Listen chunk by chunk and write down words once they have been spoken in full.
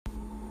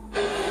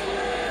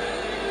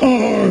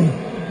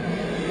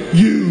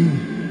you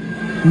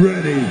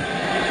ready?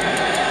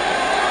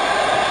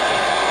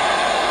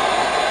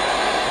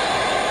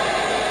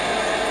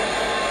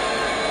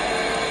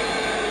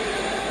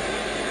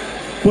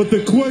 But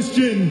the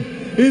question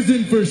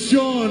isn't for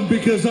Shawn,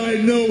 because I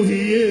know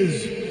he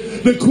is.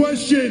 The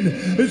question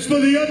is for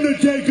The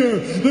Undertaker.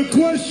 The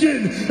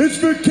question is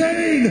for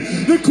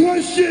Kane. The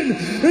question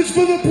is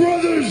for the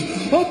Brothers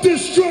of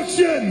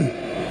Destruction.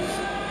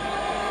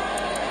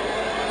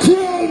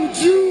 Crown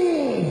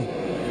Jewel.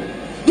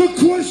 The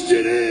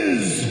question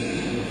is,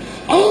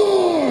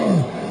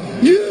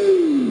 are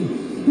you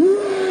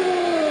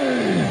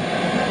ready?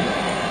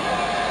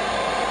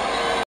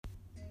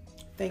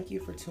 Thank you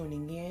for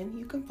tuning in.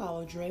 You can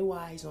follow Dre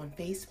Wise on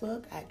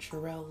Facebook at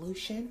Jarrell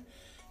Lucian.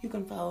 You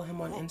can follow him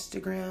on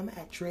Instagram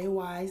at Dre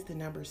Wise,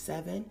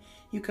 7.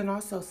 You can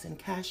also send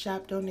Cash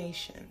App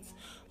donations.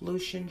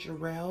 Lucian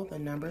Jarrell,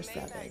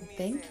 7.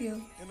 Thank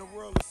you. In the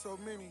world of so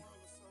many,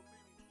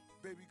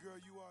 baby girl,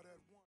 you are that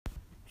one.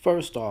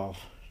 First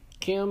off,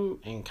 Kim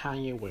and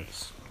Kanye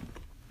West.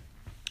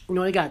 You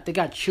know, they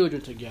got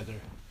children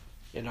together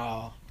and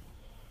all.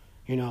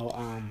 You know,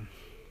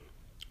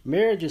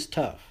 marriage is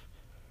tough.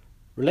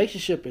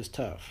 Relationship is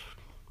tough.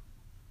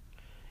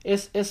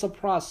 It's a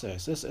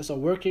process. It's a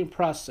working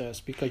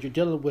process, because you're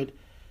dealing with,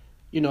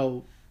 you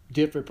know,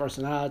 different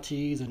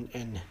personalities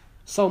and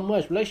so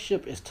much.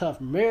 Relationship is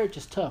tough. Marriage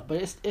is tough,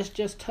 but it's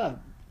just tough.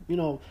 You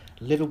know,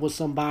 living with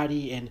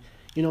somebody, and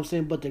you know what I'm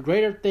saying. But the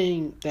greater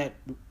thing that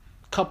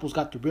couples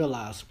got to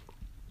realize,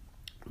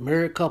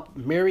 married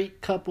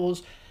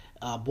couples,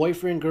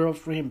 boyfriend,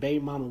 girlfriend,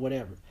 baby mama,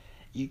 whatever,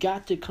 you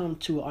got to come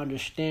to an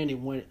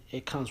understanding when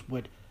it comes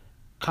with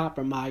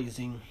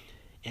compromising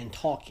and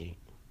talking.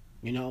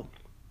 You know,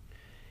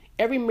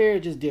 every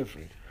marriage is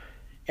different.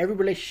 Every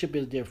relationship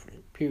is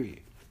different,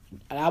 period.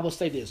 And I will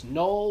say this: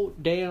 no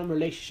damn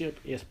relationship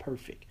is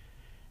perfect.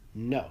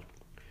 No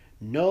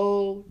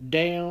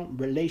damn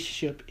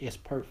relationship is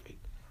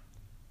perfect.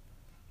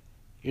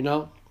 You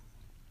know,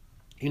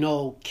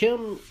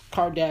 Kim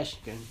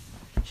Kardashian,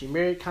 she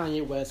married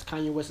Kanye West.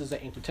 Kanye West is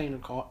an entertainer.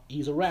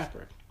 He's a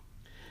rapper.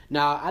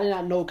 Now, I did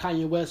not know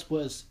Kanye West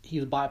was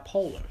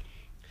bipolar.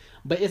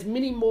 But it's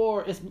many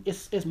more.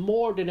 It's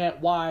more than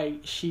that. Why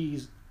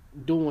she's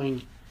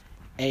doing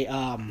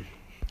a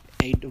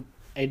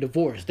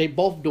divorce? They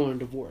both doing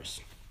divorce.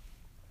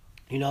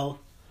 You know,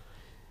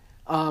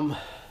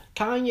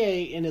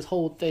 Kanye and his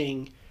whole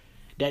thing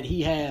that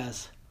he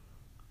has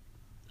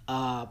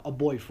a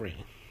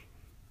boyfriend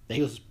that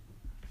he was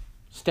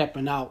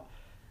stepping out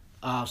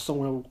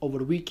somewhere over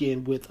the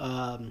weekend with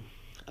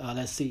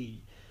let's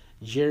see,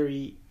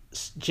 Jeffree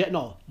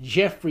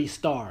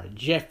Star.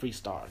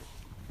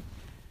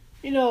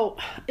 You know,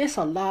 it's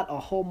a lot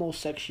of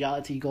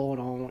homosexuality going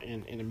on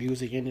in the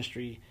music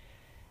industry.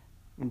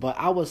 But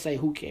I would say,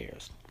 who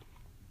cares?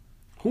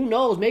 Who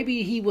knows?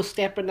 Maybe he was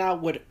stepping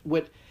out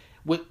with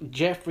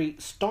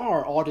Jeffree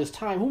Star all this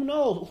time. Who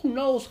knows? Who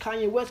knows?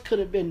 Kanye West could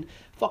have been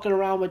fucking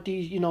around with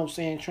these, you know what I'm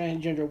saying,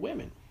 transgender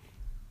women.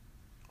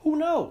 Who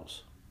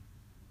knows?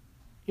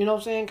 You know what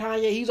I'm saying?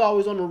 Kanye, he's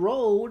always on the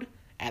road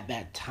at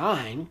that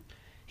time.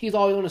 He's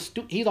always in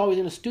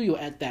the studio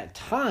at that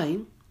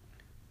time.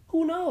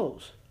 Who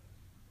knows?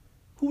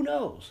 Who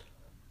knows?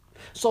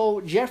 So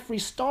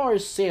Jeffree Star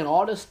is saying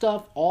all this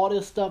stuff,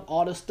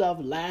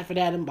 laughing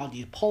at him about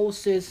these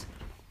posts.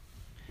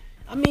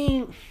 I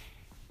mean,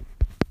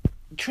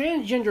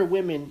 transgender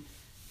women,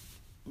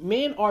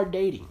 men are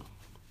dating.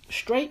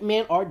 Straight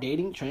men are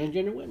dating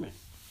transgender women.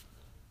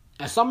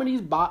 And some of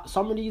these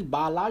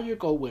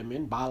biological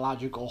women,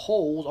 biological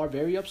hoes, are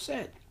very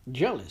upset,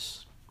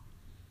 jealous.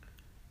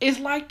 It's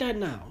like that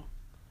now.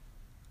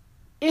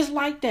 It's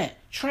like that.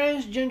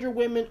 Transgender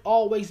women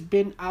always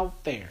been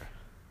out there.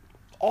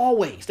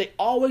 Always. They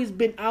always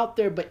been out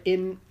there, but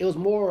it was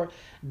more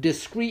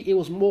discreet. It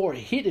was more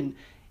hidden.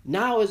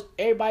 Now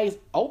everybody's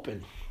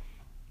open.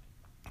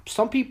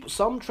 Some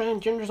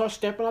transgenders are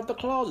stepping out the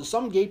closet.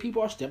 Some gay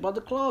people are stepping out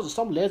the closet.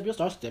 Some lesbians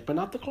are stepping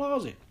out the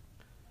closet.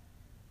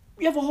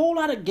 You have a whole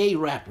lot of gay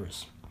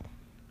rappers.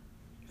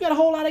 You got a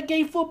whole lot of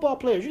gay football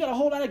players. You got a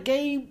whole lot of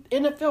gay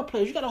NFL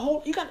players.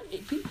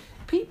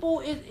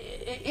 People,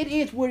 it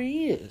is what it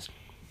is.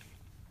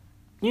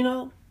 You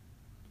know?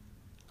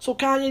 So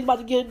Kanye's about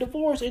to get a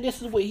divorce, and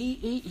this is what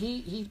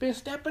he's been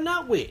stepping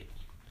out with.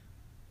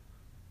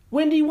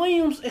 Wendy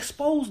Williams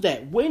exposed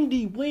that. When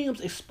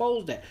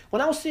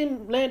I was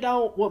laying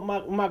down with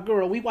my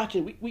girl, we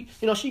watching, we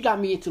you know, she got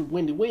me into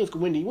Wendy Williams,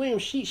 because Wendy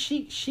Williams,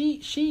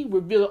 she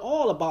revealed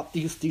all about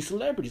these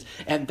celebrities.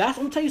 And I'm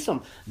gonna tell you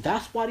something,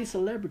 that's why these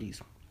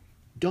celebrities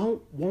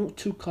don't want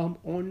to come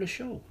on the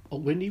show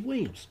of Wendy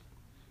Williams.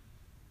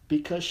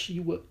 Because she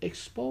will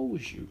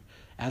expose you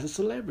as a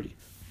celebrity.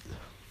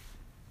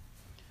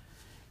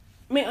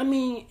 Man, I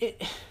mean,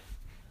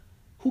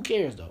 who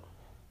cares though?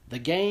 The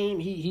game,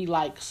 he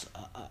likes,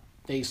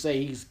 they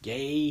say he's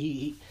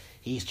gay,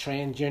 he's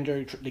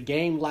transgender. The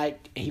game,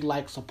 he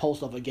likes a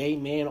post of a gay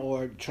man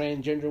or a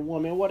transgender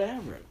woman,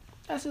 whatever.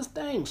 That's his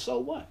thing, so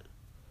what?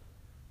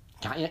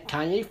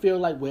 Kanye feel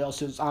like, well,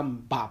 since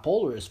I'm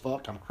bipolar as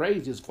fuck, I'm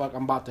crazy as fuck,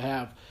 I'm about to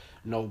have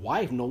no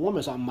wife, no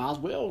woman, so I might as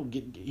well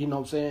get, you know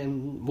what I'm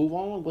saying, move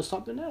on with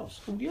something else.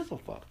 Who gives a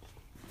fuck?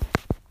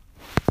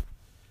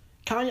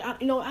 Kanye, I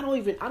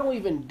don't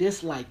even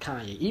dislike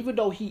Kanye, even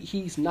though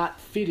he's not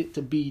fitted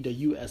to be the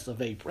U.S.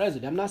 of A.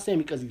 president. I'm not saying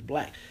because he's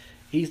black.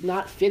 He's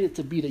not fitted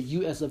to be the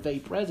U.S. of A.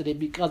 president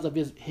because of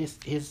his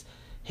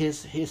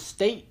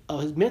state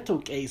of his mental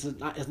case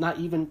is not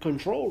even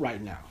controlled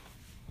right now.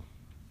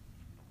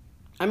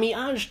 I mean,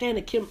 I understand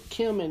that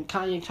Kim and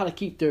Kanye try to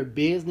keep their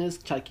business,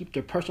 try to keep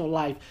their personal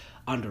life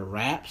under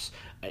wraps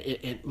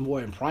and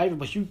more in private,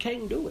 but you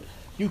can't do it.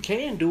 You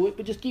can do it,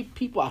 but just keep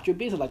people out your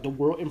business, like the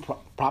world in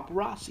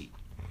paparazzi.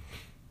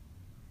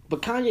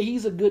 But Kanye,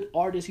 he's a good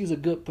artist. He's a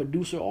good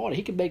producer artist.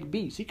 He can make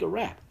beats. He can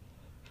rap.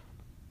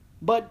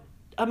 But,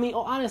 I mean,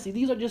 honestly,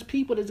 these are just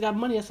people that's got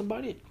money. That's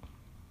about it.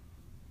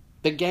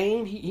 The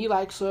Game, he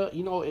likes, to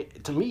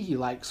me, he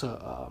likes, he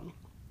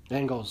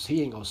ain't gonna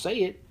say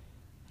it,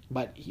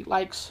 but he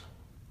likes,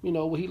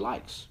 what he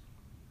likes.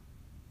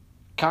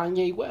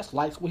 Kanye West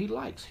likes what he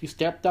likes. He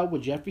stepped out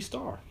with Jeffree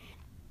Star.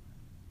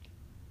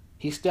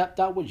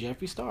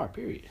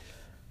 Period.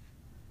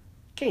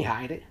 Can't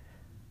hide it.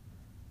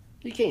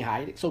 You can't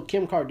hide it. So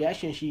Kim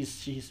Kardashian,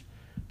 she's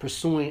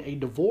pursuing a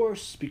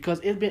divorce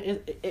because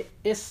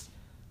it's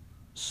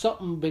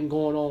something been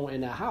going on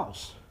in that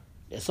house.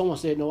 And someone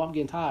said, no, I'm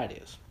getting tired of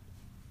this.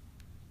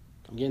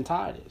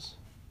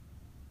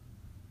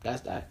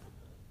 That's that.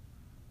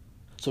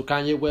 So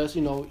Kanye West,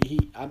 I'm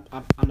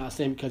not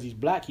saying because he's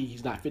black,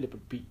 he's not fit to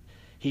be.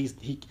 He's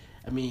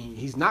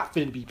not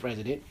fit to be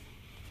president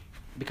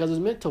because his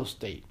mental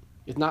state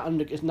is not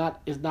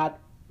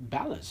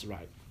balanced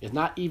right. It's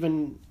not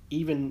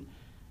even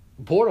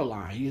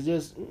borderline. He's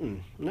just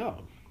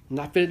not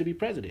fit to be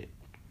president.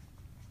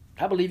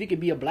 I believe he could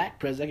be a black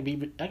president.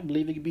 I can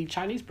believe he could be a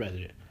Chinese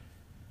president.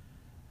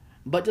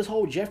 But this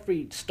whole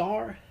Jeffree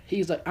Star,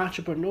 he's an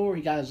entrepreneur.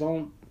 He got his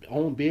own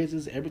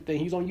business, everything.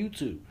 He's on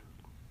YouTube.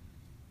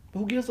 But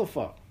who gives a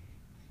fuck?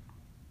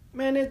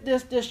 Man,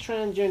 this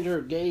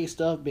transgender gay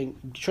stuff,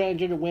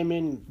 transgender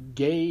women,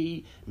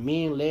 gay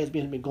men,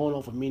 lesbians, been going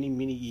on for many,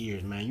 many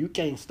years, man. You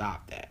can't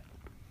stop that.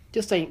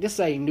 This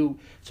ain't new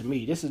to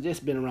me. This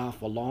been around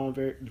for a long,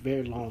 very,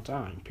 very long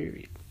time.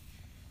 Period.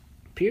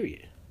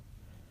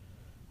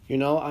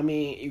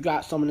 You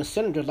got some of the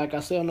senators, like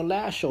I said on the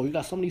last show, you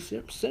got some of these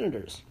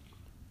senators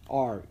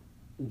are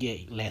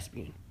gay,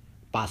 lesbian,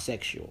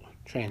 bisexual,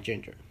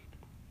 transgender.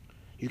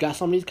 You got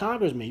some of these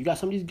congressmen, you got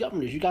some of these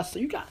governors, you got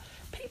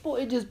people.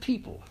 It's just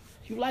people.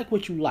 You like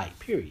what you like.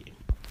 Period.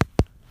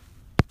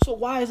 So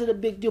why is it a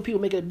big deal?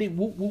 People make it a big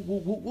whoop whoop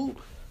whoop whoop whoop.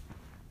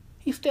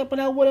 He's stepping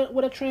out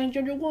with a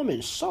transgender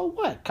woman. So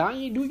what?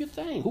 Kanye, do your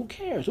thing. Who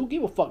cares? Who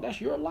give a fuck? That's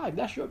your life.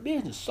 That's your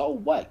business. So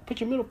what? Put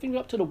your middle finger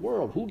up to the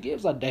world. Who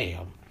gives a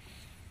damn?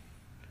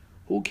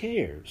 Who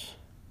cares?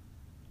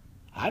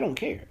 I don't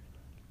care.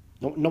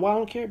 No, I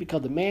don't care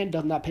because the man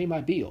does not pay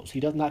my bills. He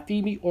does not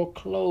feed me or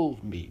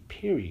clothe me.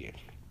 Period.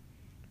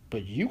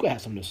 But you can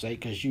have something to say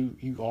because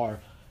you are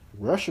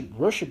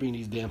worshiping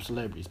these damn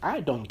celebrities. I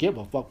don't give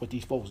a fuck what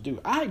these folks do.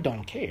 I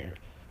don't care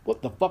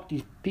what the fuck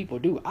these people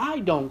do.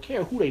 I don't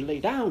care who they lay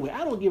down with.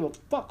 I don't give a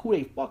fuck who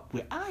they fuck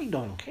with. I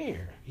don't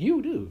care.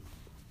 You do.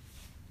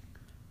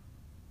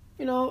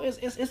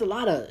 It's a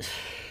lot of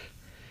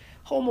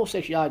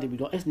homosexuality we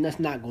don't. That's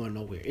not going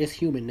nowhere. It's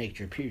human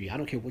nature. Period. I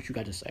don't care what you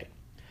got to say.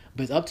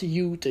 But it's up to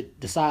you to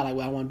decide, like,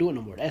 well, I don't want to do it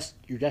no more. That's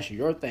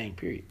your thing,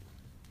 period.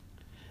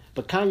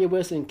 But Kanye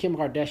West and Kim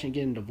Kardashian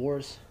getting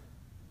divorced,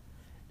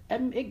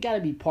 it got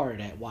to be part of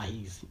that, why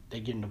they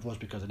getting divorced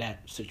because of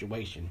that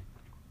situation.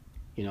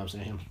 You know what I'm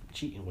saying? Him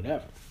cheating,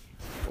 whatever.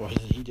 Or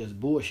he just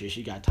bullshit.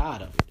 She got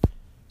tired of it.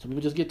 Some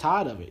people just get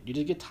tired of it. You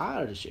just get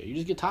tired of the shit. You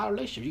just get tired of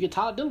relationships. You get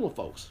tired of dealing with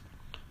folks.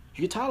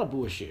 You get tired of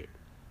bullshit.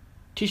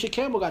 Tisha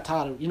Campbell got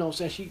tired of, you know what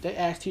I'm saying? They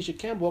asked Tisha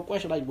Campbell a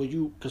question like, would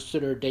you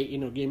consider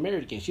dating or getting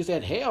married again? She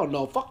said, hell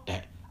no, fuck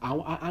that.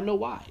 I know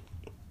why.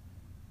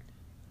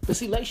 But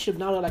see,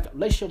 relationship,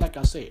 like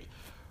I said,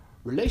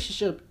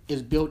 relationship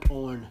is built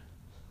on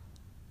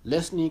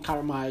listening,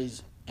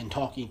 compromise, and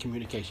talking,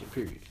 communication,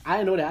 period. I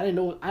didn't know that.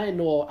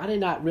 I did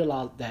not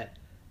realize that,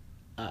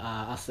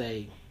 I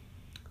say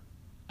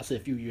a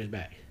few years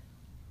back,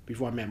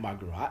 before I met my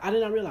girl. I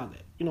did not realize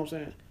that. You know what I'm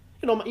saying?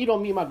 You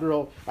don't meet my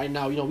girl right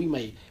now.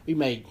 We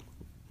may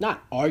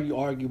not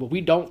argue, but we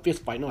don't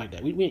fist fight, not like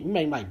that. We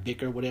may like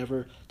bicker,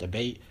 whatever,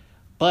 debate,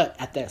 but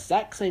at that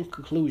exact same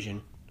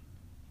conclusion,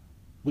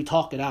 we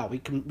talk it out. We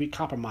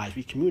compromise.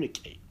 We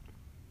communicate.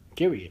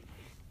 Period.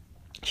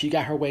 She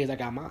got her ways. I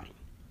got mine.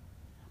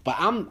 But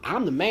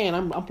I'm the man.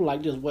 I'm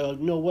like this. Well,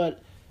 you know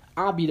what?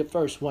 I'll be the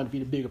first one to be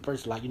the bigger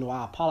person. Like,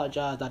 I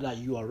apologize.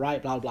 You are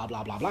right. Blah blah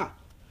blah blah blah.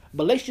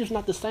 But relationship's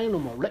not the same no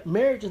more.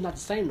 Marriage is not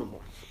the same no more.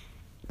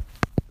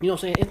 You know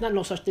what I'm saying? It's not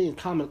no such thing as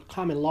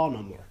common law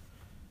no more.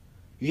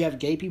 You have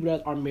gay people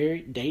that are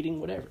married, dating,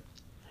 whatever.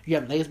 You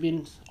have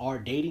lesbians are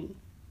dating,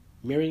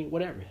 marrying,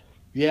 whatever.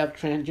 You have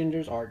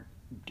transgenders are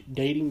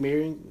dating,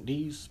 marrying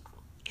these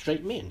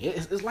straight men.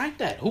 It's like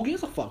that. Who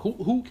gives a fuck?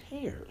 Who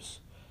cares?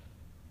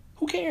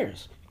 Who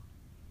cares?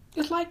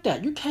 It's like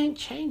that. You can't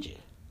change it.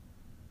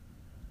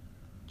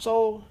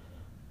 So,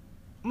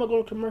 I'm going to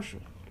go to commercial.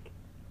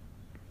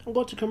 I'm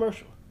going to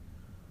commercial.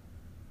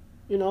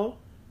 You know,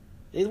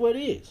 it is what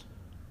it is.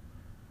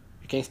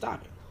 You can't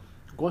stop it.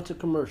 I'm going to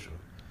commercial.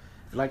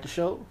 You like the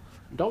show?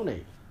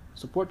 Donate.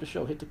 Support the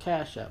show. Hit the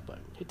Cash App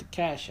button. Hit the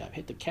Cash App.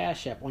 Hit the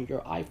Cash App on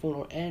your iPhone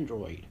or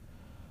Android.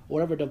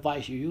 Whatever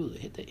device you use.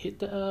 Hit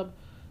the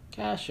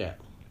Cash App.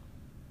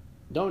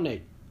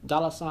 Donate.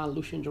 $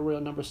 Lucian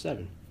Jarrell number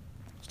 7.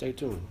 Stay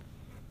tuned.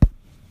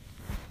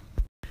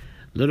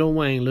 Lil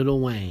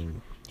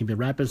Wayne. He been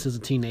rapping since a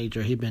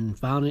teenager. He been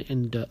founded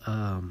and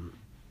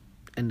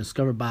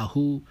discovered by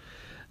who?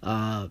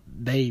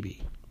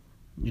 Baby.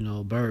 You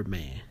know,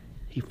 Birdman.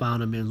 He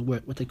found him in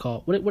what they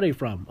call, where they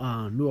from?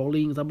 New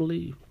Orleans, I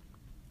believe.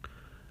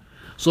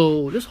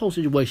 So this whole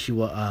situation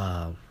with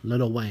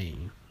Lil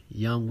Wayne,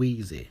 Young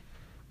Weezy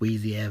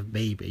F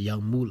Baby,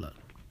 Young Moolah,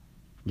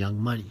 Young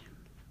Money.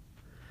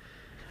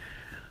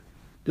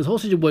 This whole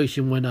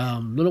situation when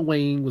Lil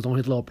Wayne was on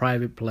his little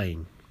private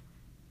plane,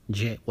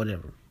 jet,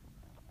 whatever.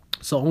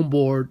 So on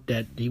board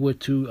that he went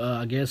to,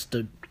 I guess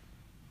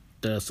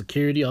the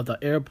security of the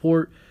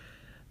airport.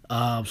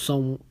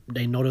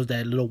 They noticed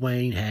that Lil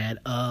Wayne had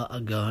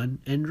a gun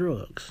and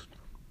drugs.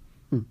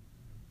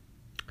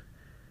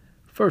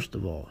 First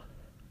of all,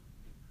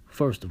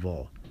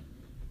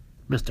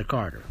 Mr.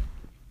 Carter,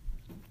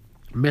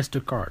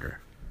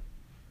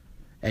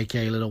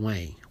 aka Lil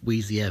Wayne,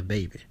 Weezy F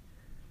Baby.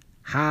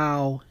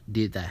 How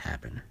did that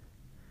happen?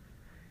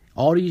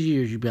 All these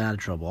years you've been out of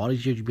trouble. All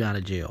these years you've been out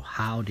of jail.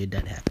 How did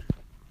that happen?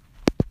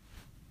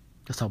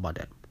 Let's talk about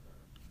that.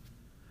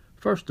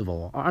 First of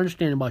all, I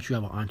understand about you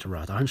have an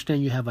entourage. I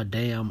understand you have a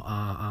damn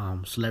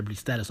celebrity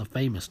status of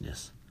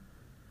famousness.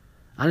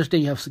 I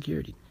understand you have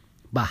security.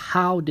 But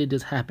how did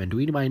this happen? Do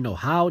anybody know?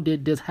 How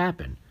did this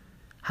happen?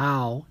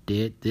 How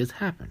did this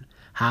happen?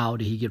 How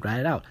did he get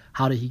ratted out?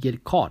 How did he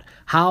get caught?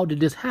 How did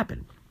this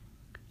happen?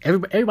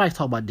 Everybody's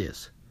talking about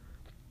this.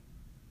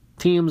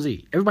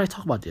 TMZ. Everybody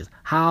talk about this.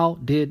 How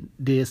did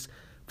this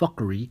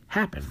fuckery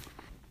happen?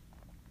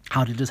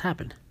 How did this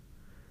happen?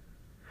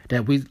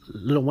 That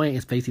Lil Wayne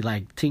is facing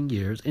like 10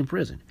 years in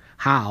prison.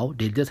 How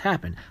did this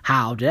happen?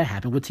 How did that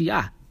happen with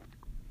T.I.?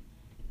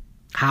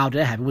 How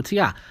did that happen with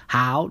T.I.?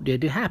 How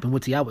did it happen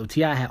with T.I.?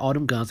 T.I. had all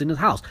them guns in his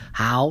house.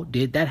 How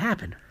did that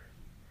happen?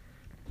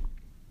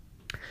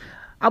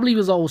 I believe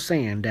it's old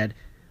saying that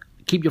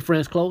keep your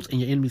friends close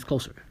and your enemies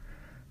closer.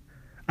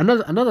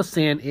 Another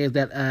saying is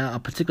that a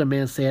particular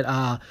man said,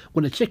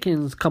 when the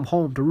chickens come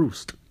home to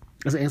roost.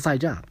 It's an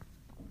inside job.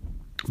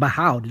 But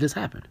how did this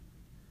happen?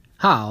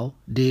 How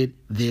did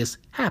this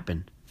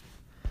happen?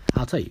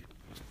 I'll tell you.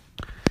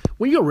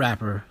 When you're a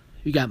rapper,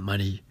 you got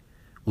money,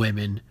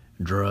 women,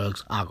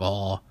 drugs,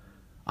 alcohol,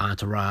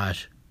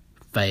 entourage,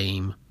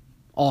 fame,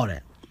 all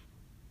that.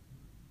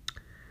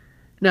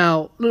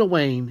 Now, Lil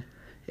Wayne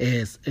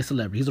is a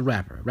celebrity. He's a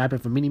rapper, rapping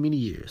for many, many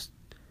years.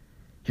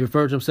 He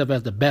referred to himself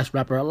as the best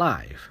rapper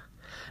alive.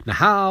 Now,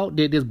 how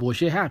did this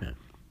bullshit happen?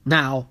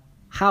 Now,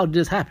 how did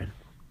this happen?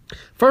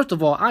 First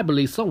of all, I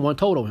believe someone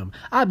told on him.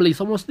 I believe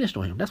someone snitched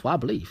on him. That's what I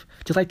believe.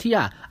 Just like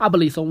T.I. I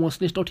believe someone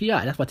snitched on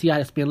T.I. That's why T.I. had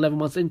to spend 11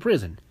 months in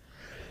prison.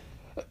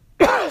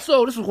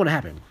 So, this was going to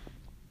happen.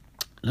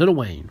 Lil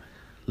Wayne,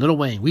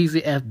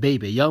 Weezy F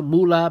Baby, Young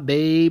Moolah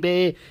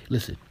Baby.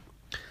 Listen,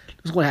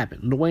 this is going to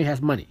happen. Lil Wayne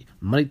has money.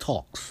 Money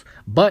talks.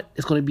 But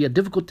it's going to be a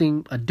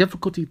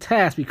difficulty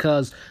task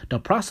because the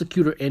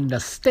prosecutor in the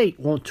state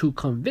want to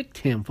convict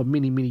him for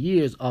many, many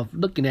years of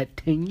looking at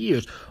 10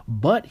 years.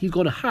 But he's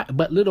going to hire,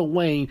 but Lil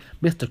Wayne,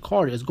 Mr.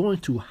 Carter, is going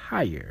to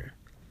hire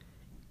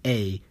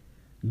a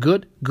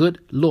good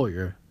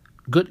lawyer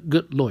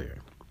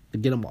to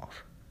get him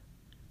off.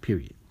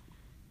 Period.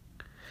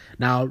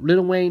 Now,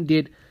 Lil Wayne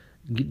did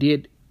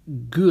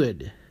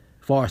good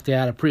as far as stay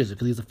out of prison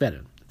because he's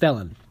a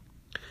felon.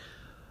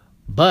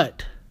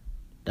 But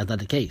that's not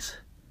the case.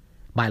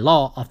 By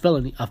law, a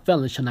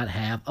felon should not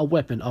have a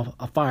weapon,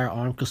 a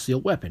firearm,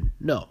 concealed weapon.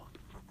 No.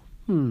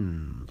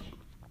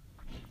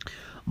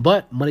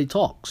 But money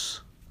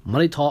talks.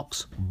 Money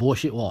talks,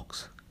 bullshit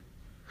walks.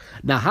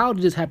 Now, how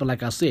did this happen?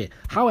 Like I said,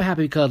 how it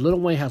happened because Lil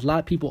Wayne has a lot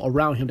of people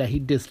around him that he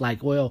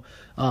dislikes. Well,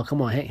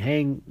 come on,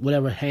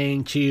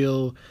 hang,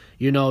 chill,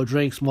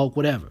 drink, smoke,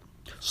 whatever.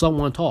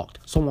 Someone talked.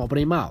 Someone opened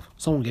their mouth.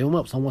 Someone gave him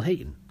up. Someone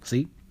hating.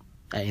 See?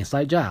 An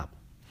inside job.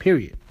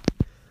 Period.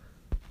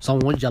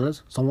 Someone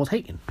jealous. Someone's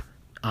hating.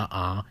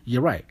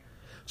 You're right.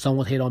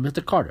 Someone's hating on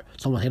Mr. Carter.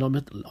 Someone hating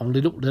on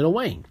Lil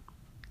Wayne.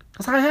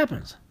 That's how it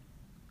happens.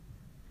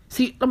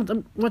 See,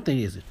 one thing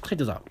is, check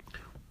this out.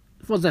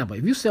 For example,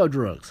 if you sell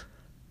drugs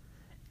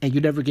and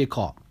you never get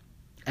caught,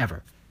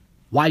 ever,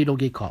 why you don't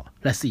get caught?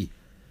 Let's see.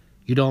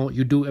 You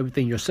do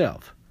everything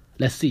yourself.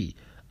 Let's see.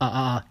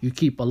 You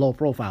keep a low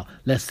profile.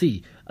 Let's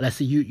see.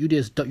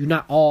 You're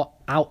not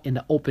all out in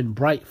the open,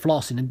 bright,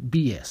 flossing and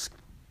BS.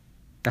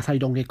 That's how you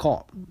don't get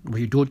caught. When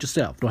you do it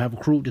yourself. Don't have a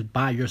crew, just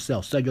by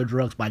yourself. Sell your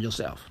drugs by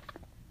yourself.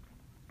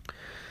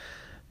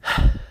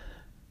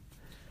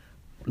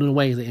 Lil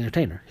Wayne is an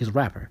entertainer. He's a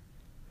rapper.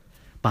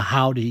 But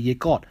how did he get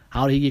caught?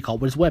 How did he get caught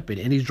with his weapon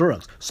and his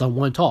drugs?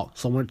 Someone talked.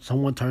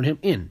 Someone turned him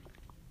in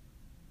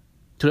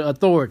to the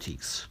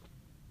authorities,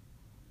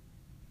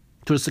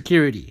 to the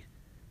security.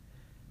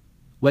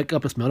 Wake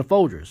up and smell the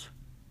Folgers.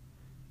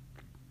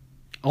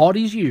 All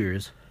these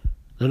years,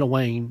 Lil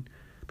Wayne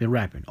been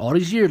rapping. All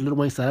these years, Lil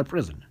Wayne sat out of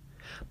prison.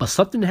 But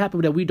something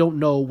happened that we don't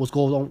know what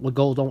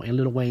goes on in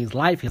Lil Wayne's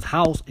life, his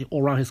house,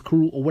 or around his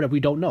crew, or whatever. We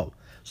don't know.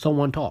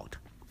 Someone talked.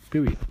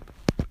 Period.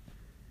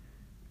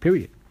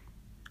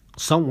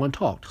 Someone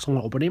talked.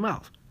 Someone opened their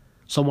mouth.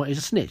 Someone is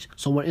a snitch.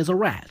 Someone is a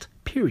rat.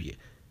 Period.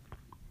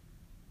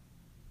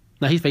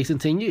 Now he's facing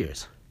 10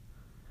 years.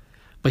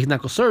 But he's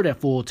not going to serve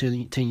that full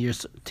 10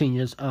 years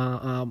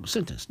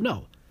sentence.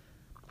 No.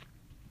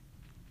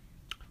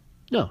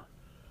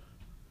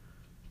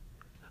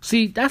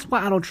 See, that's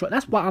why I don't trust.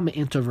 That's why I'm an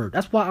introvert.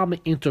 That's why I am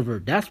an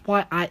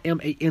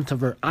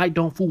introvert. I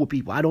don't fool with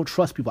people. I don't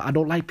trust people. I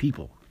don't like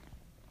people.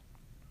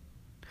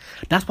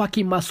 That's why I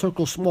keep my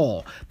circle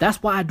small.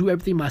 That's why I do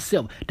everything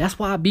myself. That's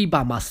why I be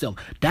by myself.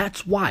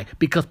 That's why,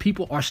 because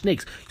people are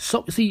snakes.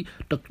 So see,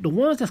 the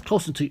ones that's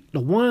closest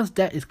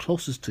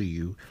to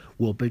you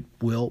will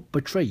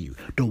betray you.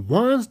 The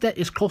ones that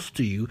is closest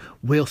to you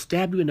will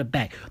stab you in the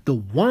back. The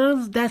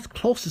ones that's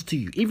closest to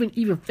you,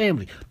 even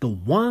family, the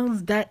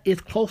ones that is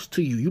close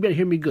to you, you better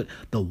hear me good.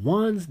 The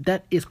ones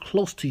that is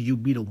close to you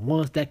be the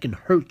ones that can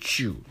hurt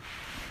you.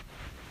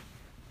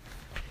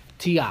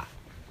 T.I.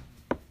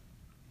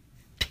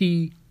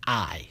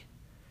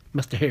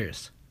 Mr.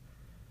 Harris.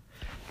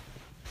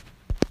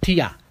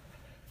 T.I.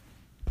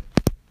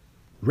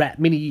 Rap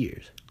many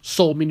years,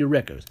 sold many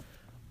records,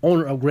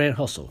 owner of Grand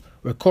Hustle,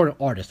 recording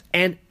artist,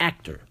 and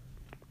actor.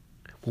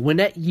 But when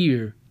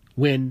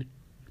the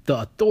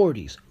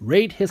authorities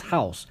raided his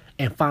house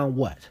and found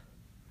what?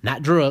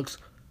 Not drugs,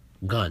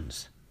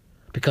 guns.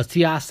 Because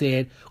T.I.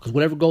 said, because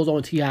whatever goes on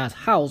in T.I.'s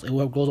house and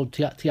whatever goes on in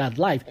T.I.'s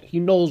life, he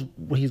knows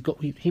what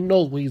he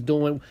knows what he's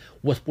doing,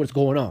 what's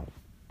going on.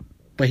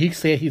 But he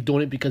said he's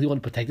doing it because he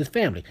wanted to protect his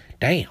family.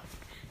 Damn.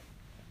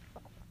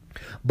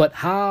 But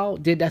how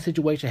did that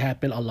situation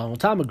happen a long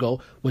time ago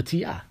with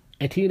T.I.?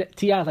 And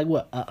T.I. is like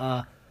what?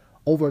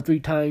 Over a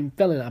 3-time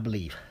felon, I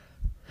believe.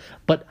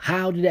 But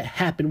how did that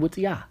happen with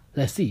T.I.?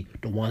 Let's see.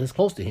 The one that's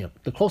close to him,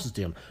 the closest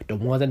to him, the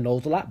one that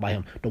knows a lot by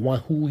him, the one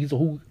who he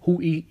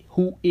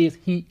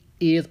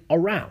is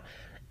around.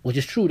 Which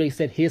is true. They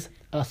said his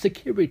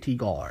security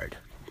guard.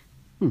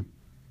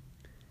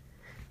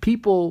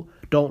 People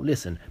don't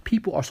listen.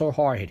 People are so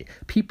hard-headed.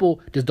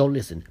 People just don't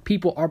listen.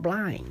 People are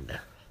blind.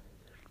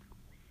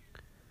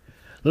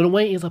 Lil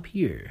Wayne is up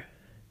here.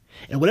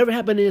 And whatever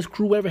happened in his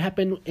crew, whatever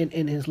happened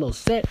in his little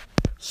set,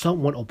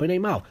 someone opened their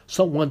mouth.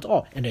 Someone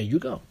talked. And there you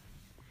go.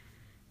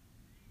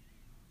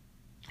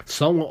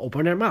 Someone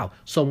opened their mouth.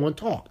 Someone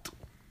talked.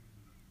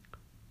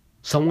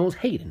 Someone was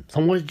hating.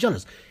 Someone was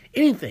jealous.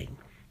 Anything.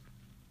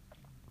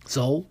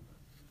 So,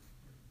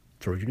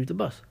 throw you underneath the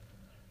bus.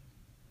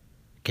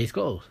 Case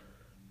closed.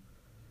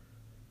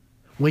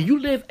 When you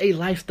live a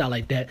lifestyle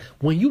like that,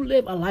 when you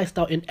live a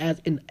lifestyle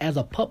as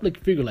a public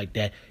figure like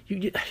that,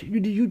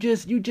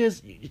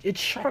 it's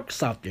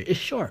sharks out there. It's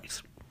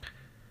sharks.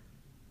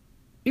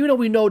 Even though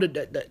we know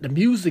that the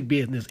music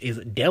business is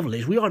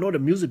devilish, we all know the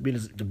music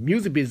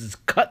business is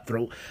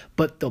cutthroat.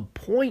 But the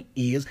point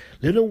is,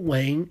 Lil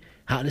Wayne,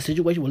 how the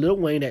situation with Lil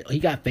Wayne, that he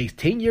got faced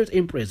 10 years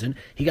in prison.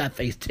 He got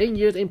faced 10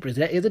 years in prison.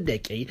 That is a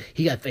decade.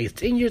 He got faced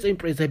 10 years in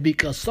prison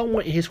because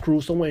someone in his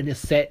crew, someone in his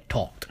set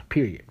talked.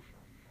 Period.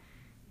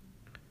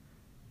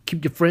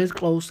 Keep your friends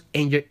close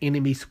and your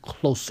enemies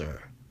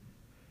closer.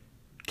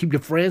 Keep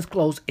your friends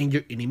close and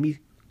your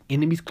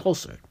enemies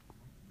closer.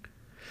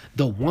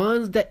 The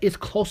ones that is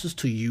closest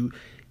to you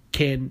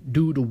can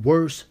do the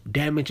worst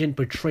damage and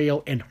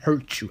betrayal and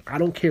hurt you. I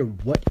don't care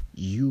what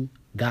you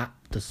got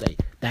to say.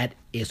 That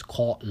is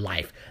called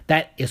life.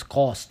 That is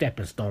called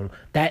stepping stone.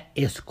 That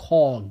is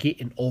called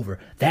getting over.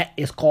 That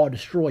is called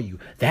destroy you.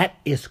 That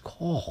is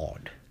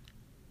called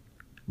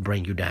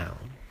bring you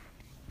down.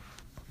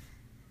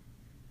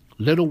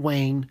 Lil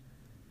Wayne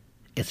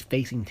is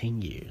facing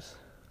 10 years.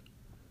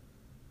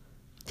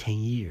 10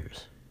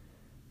 years.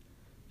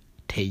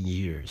 10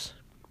 years.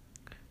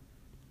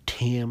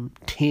 10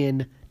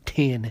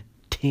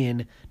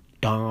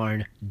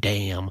 darn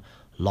damn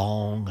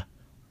long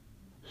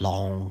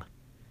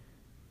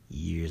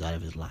years out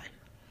of his life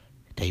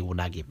that he will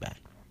not get back.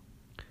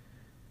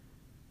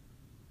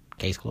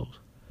 Case closed.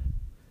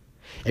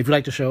 If you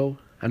like the show,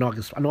 I know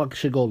I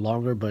should go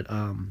longer, but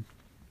I'm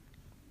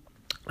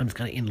just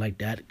kind of in like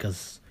that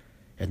because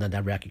there's not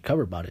that I can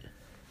cover about it.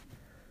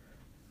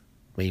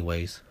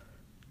 Anyways,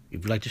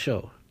 if you like the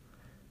show,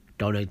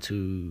 donate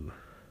to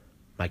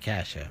my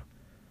Cash App.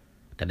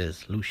 That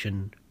is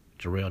Lucian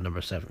Jarrell number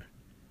 7.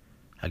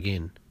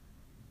 Again,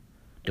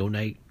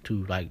 donate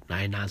to like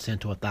 99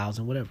 cents to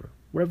 1,000, whatever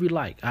you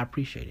like. I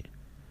appreciate it.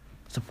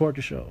 Support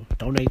the show.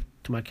 Donate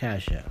to my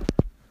Cash App.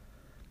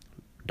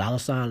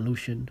 $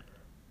 Lucian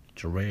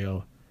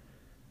Jarrell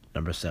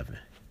number 7.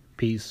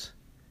 Peace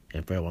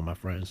and farewell, my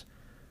friends.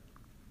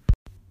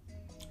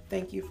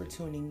 Thank you for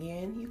tuning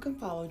in. You can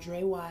follow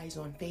Dre Wise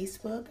on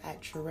Facebook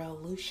at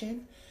Jarrell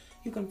Lucian.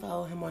 You can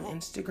follow him on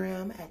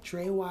Instagram at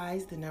Dre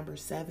Wise, the number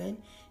 7.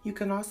 You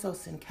can also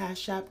send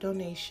Cash App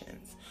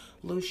donations.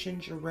 Lucian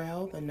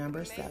Jarrell, the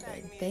number 7.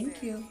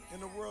 Thank you. In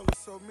the world of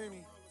so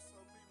many,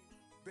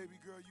 baby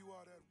girl, you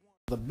are that one.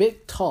 The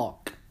big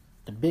talk,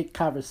 the big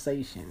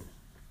conversation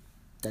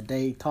that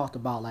they talked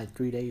about like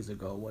 3 days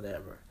ago,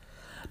 whatever.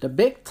 The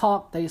big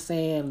talk, they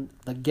saying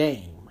the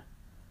game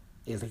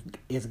is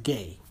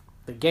gay.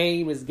 The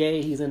game is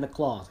gay. He's in the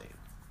closet.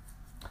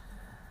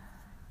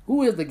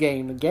 Who is the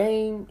game? The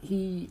game,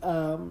 he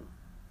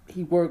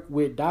worked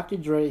with Dr.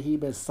 Dre. He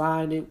been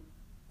signed it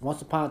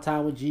once upon a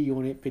time with G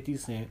Unit, 50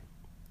 Cent,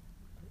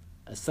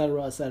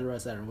 etc., etc.,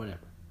 etc.,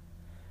 whatever.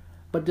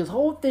 But this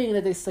whole thing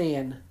that they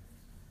saying,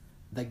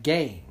 the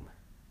game,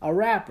 a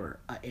rapper,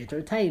 an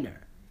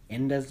entertainer,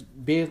 in this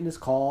business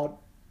called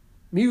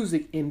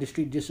music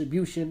industry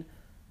distribution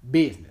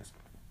business.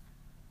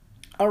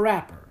 A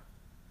rapper,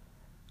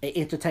 an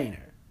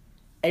entertainer,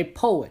 a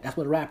poet. That's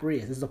what a rapper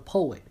is. It's a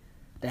poet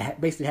that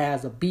basically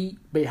has a beat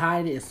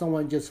behind it and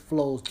someone just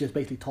flows, just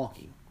basically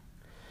talking.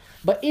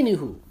 But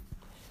anywho,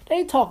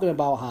 they talking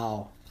about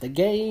how the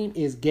game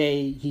is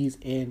gay, he's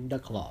in the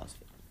closet.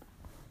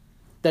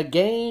 The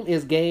game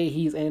is gay,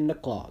 he's in the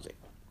closet.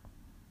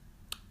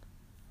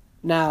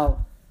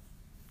 Now,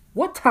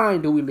 what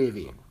time do we live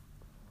in?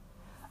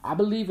 I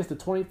believe it's the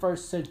 21st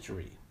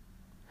century.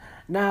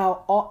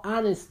 Now, all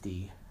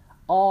honesty,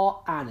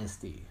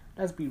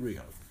 let's be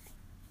real.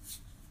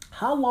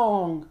 How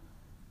long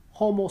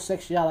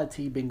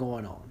homosexuality been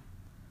going on?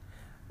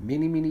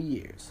 Many, many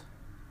years.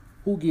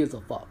 Who gives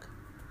a fuck?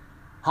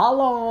 How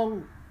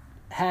long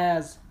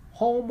has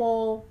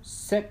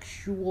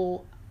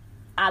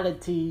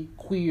homosexuality,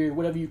 queer,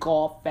 whatever you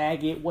call,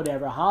 faggot,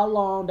 whatever, how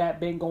long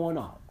that been going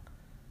on?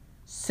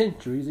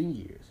 Centuries and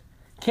years.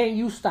 Can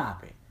you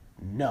stop it?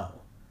 No.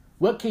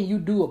 What can you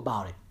do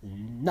about it?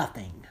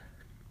 Nothing.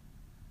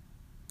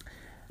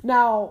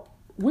 Now,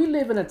 we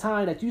live in a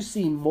time that you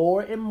see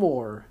more and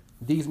more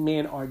these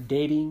men are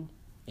dating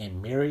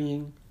and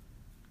marrying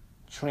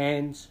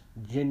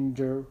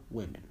transgender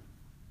women.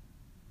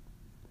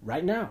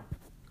 Right now.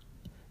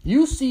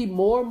 You see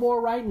more and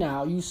more right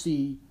now. You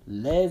see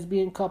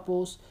lesbian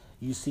couples.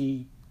 You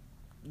see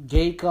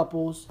gay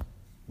couples.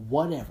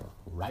 Whatever.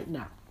 Right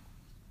now.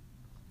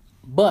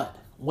 But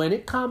when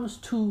it comes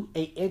to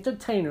an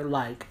entertainer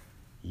like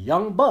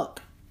Young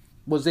Buck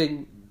was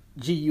in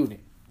G Unit.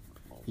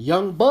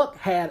 Young Buck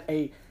had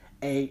a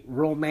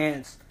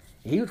romance.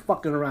 He was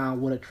fucking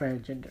around with a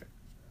transgender.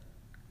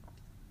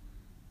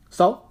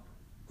 So,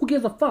 who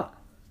gives a fuck?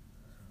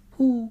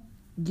 Who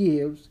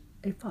gives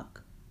a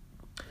fuck?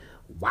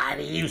 Why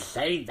do you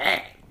say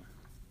that?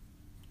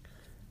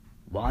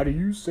 Why do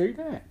you say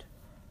that?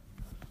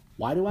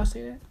 Why do I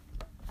say that?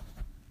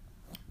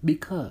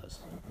 Because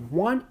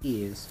one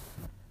is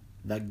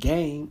the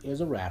game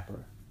is a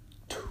rapper.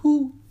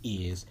 2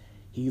 is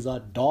he's an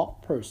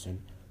adult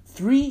person.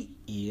 3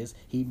 is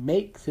he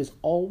makes his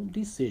own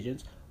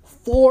decisions.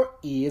 4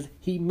 is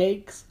he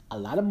makes a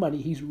lot of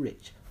money. He's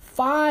rich.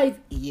 5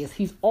 is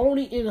he's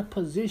only in a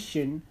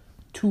position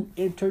to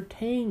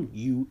entertain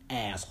you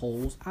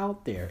assholes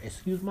out there.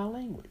 Excuse my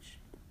language.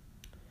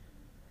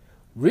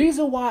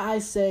 Reason why I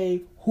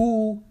say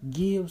who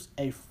gives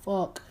a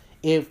fuck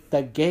if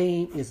the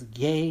game is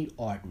gay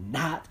or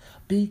not,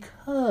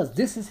 because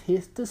this is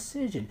his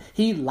decision.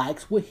 He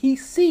likes what he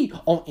see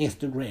on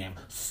Instagram.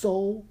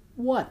 So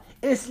what?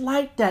 It's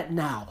like that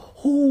now.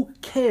 Who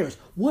cares?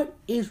 What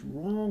is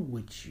wrong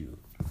with you?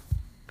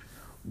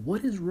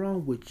 What is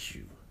wrong with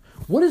you?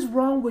 What is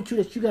wrong with you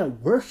that you gotta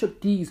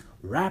worship these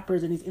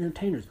rappers and these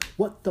entertainers?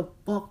 What the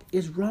fuck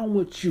is wrong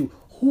with you?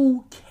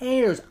 Who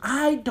cares?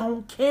 I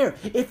don't care.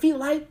 If he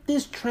like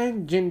this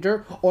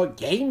transgender or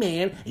gay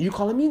man, and you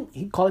calling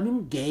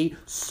him gay,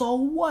 so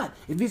what?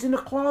 If he's in the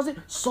closet,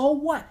 so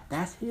what?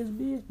 That's his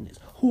business.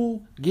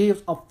 Who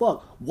gives a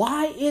fuck?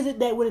 Why is it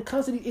that when it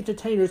comes to these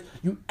entertainers,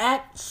 you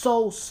act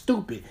so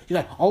stupid? You're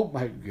like, oh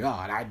my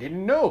God, I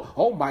didn't know.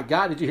 Oh my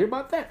God, did you hear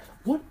about that?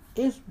 What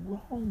is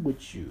wrong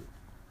with you?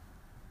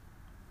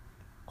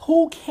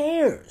 Who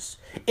cares?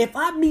 If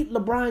I meet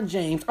LeBron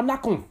James, I'm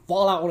not going to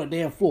fall out on the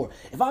damn floor.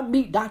 If I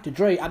meet Dr.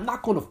 Dre, I'm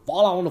not going to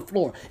fall out on the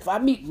floor. If I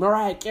meet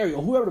Mariah Carey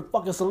or whoever the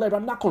fucking celebrity,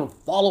 I'm not going to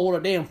fall on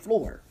the damn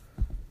floor.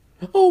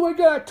 Oh my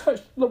God, I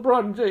touched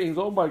LeBron James.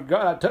 Oh my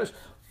God, I touched.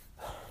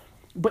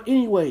 But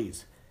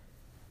anyways,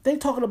 they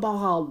talking about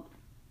how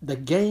the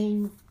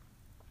game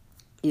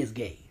is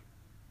gay.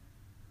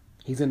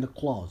 He's in the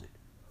closet.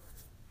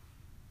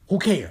 Who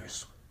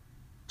cares?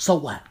 So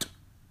what?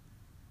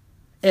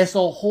 It's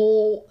a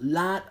whole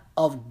lot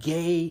of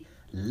gay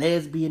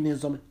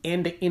lesbianism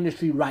in the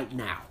industry right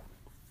now.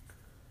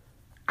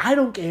 I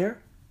don't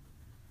care.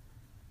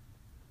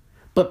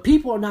 But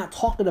people are not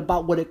talking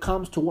about what it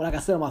comes to, like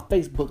I said on my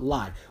Facebook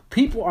Live.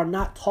 People are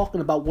not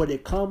talking about what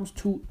it comes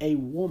to a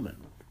woman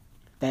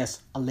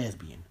that's a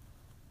lesbian.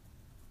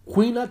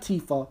 Queen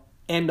Latifah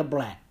and the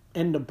brat.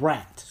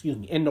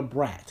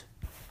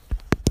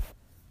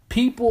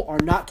 People are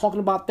not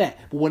talking about that.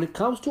 But when it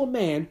comes to a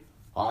man,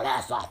 oh,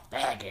 that's a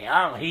faggot.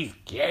 Oh, he's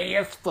gay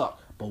as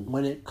fuck. But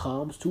when it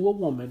comes to a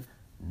woman,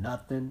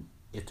 nothing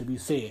is to be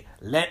said.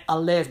 Let a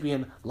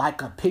lesbian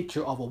like a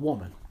picture of a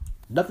woman.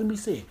 Nothing be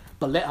said.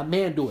 But let a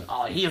man do it.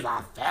 Oh, he's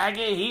a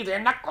faggot. He's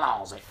in the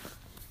closet.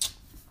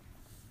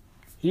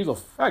 He's a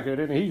faggot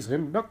and he's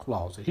in the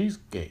closet. He's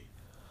gay.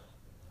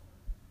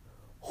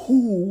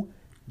 Who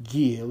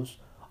gives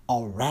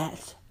a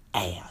rat's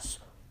ass?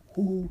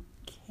 Who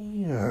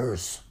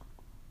cares?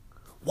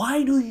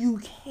 Why do you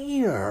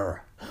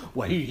care?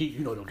 Well, he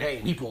the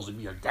game. He's supposed to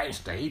be a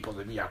gangster. He's supposed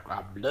to be a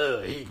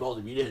blood. He's supposed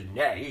to be this and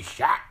that. He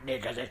shot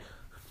niggas.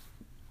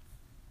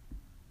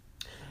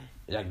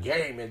 The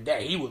game is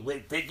that he was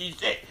with 50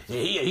 Cent. And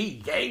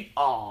he gay.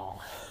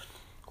 Oh,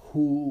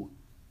 who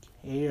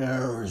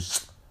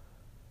cares?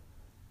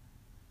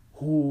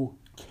 Who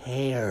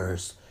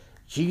cares?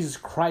 Jesus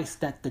Christ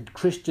that the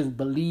Christians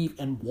believe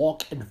and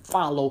walk and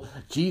follow.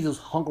 Jesus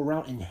hung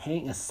around and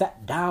hang and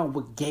sat down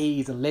with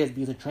gays and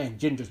lesbians and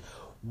transgenders.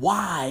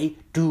 Why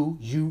do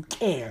you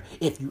care?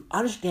 If you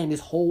understand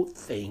this whole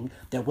thing,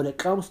 that when it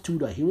comes to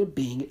the human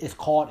being, it's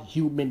called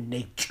human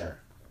nature.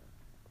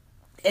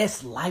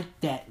 It's like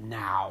that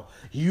now.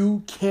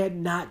 You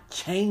cannot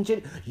change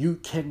it. You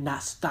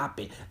cannot stop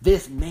it.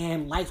 This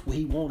man likes what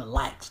he wanna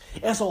likes.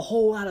 There's a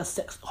whole lot of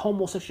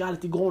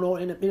homosexuality going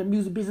on in the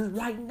music business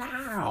right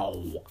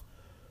now.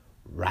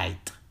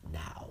 Right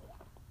now.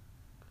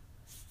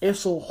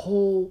 It's a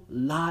whole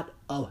lot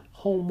of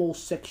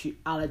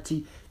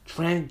homosexuality,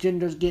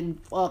 transgenders getting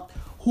fucked,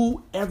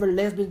 whoever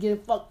lesbians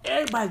getting fucked,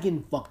 everybody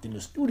getting fucked in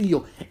the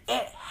studio.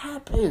 It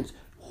happens.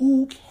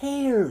 Who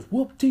cares?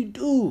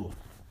 Whoop-de-doo.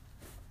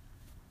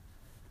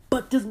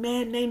 But this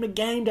man named a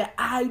game that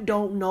I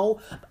don't know,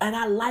 and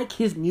I like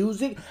his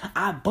music.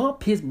 I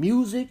bump his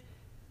music.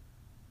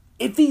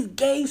 If he's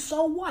gay,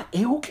 so what?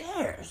 And who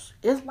cares?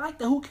 It's like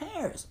that. Who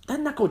cares?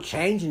 That's not gonna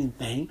change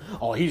anything.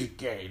 Oh, he's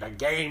gay. The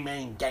gay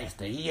man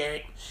gangster. He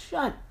ain't.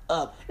 Shut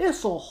up.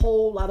 It's a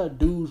whole lot of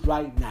dudes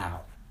right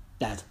now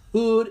that's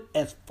hood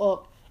as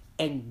fuck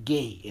and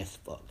gay as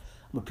fuck.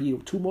 I'm gonna repeat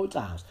it 2 more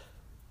times.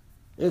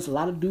 There's a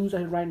lot of dudes out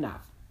here right now.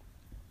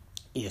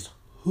 It's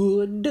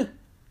hood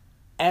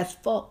as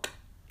fuck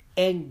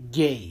and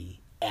gay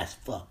as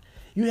fuck.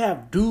 You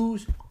have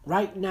dudes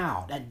right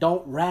now that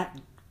don't rap,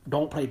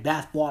 don't play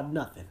basketball,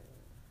 nothing.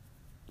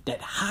 That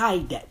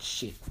hide that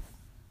shit.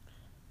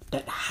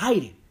 That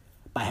hide it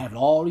by having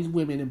all these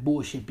women and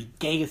bullshit, be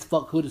gay as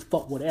fuck, hood as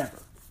fuck,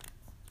 whatever.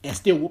 And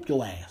still whoop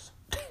your ass.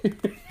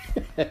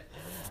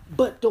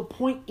 But the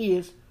point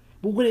is,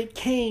 when it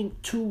came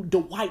to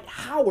Dwight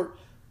Howard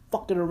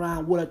fucking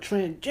around with a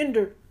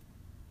transgender,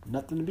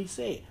 nothing to be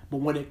said. But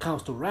when it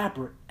comes to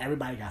rapper,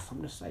 everybody got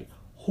something to say.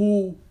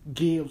 Who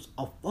gives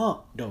a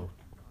fuck, though?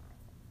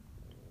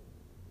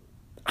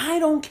 I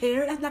don't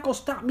care. That's not going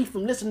to stop me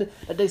from listening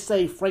that they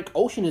say Frank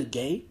Ocean is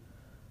gay.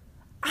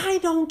 I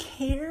don't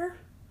care.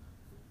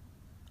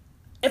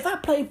 If I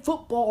play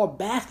football or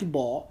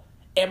basketball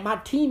and my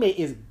teammate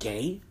is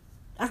gay,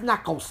 that's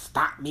not going to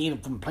stop me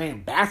from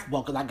playing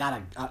basketball because I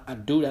got a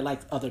dude that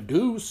likes other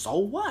dudes. So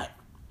what?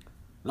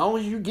 As long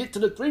as you get to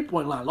the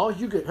 3-point line, as long as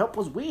you can help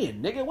us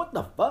win, nigga, what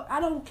the fuck? I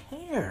don't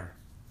care.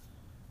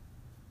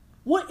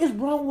 What is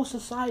wrong with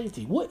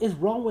society? What is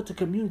wrong with the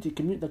community?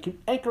 The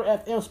Anchor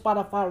FM,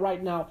 Spotify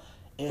right now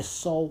is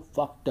so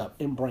fucked up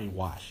and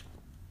brainwashed.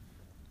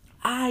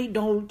 I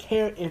don't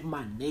care if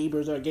my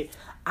neighbors are gay.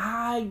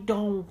 I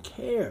don't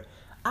care.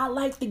 I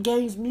like the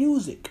gay's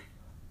music.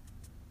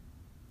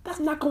 That's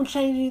not going to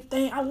change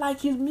anything. I like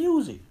his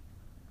music.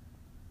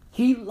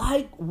 He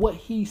like what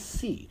he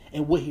see.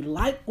 And what he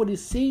like what he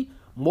see,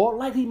 more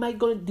likely he might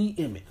go to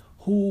DM it.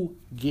 Who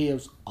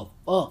gives a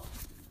fuck?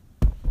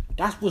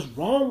 That's what's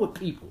wrong with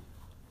people.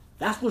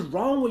 That's what's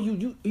wrong with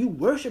you. You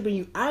worship and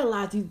you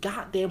idolize these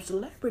goddamn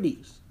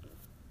celebrities.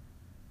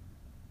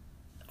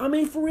 I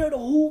mean, for real,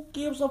 who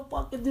gives a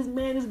fuck if this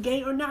man is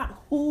gay or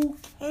not? Who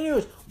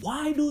cares?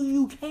 Why do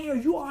you care?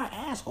 You are an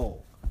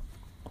asshole.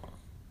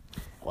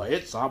 Well,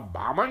 it's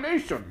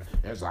abomination.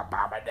 It's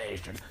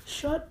abomination.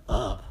 Shut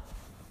up.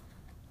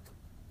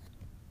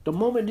 The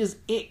moment this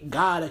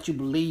God that you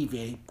believe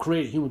in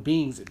created human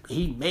beings,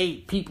 he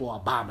made people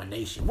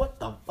abomination. What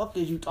the fuck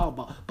is you talking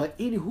about? But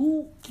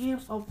who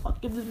gives a fuck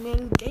if this man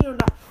is gay or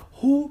not?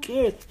 Who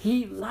cares?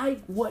 He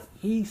like what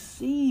he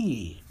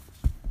see.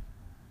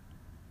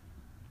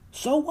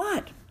 So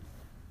what?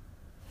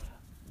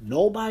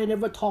 Nobody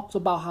never talks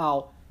about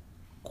how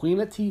Queen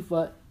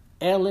Latifah,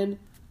 Ellen,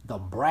 the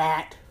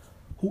Brat,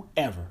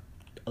 whoever,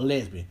 a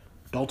lesbian.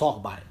 Don't talk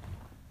about it.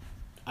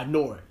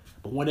 Ignore it.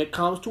 But when it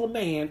comes to a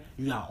man,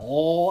 you got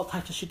all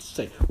types of shit to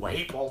say. Well,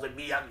 he supposed to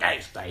be a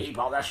gangster. He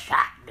supposed to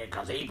shot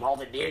niggas. He supposed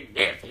to did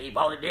this. He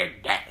supposed to did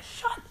that.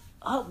 Shut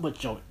up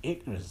with your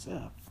ignorant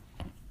self.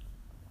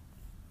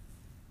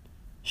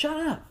 Shut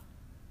up.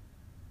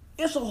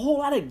 It's a whole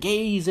lot of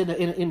gays in the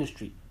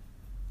industry.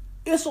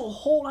 It's a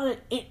whole lot of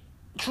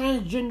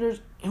transgenders,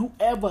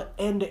 whoever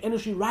in the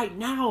industry right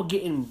now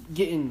getting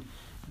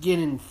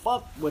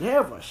fucked,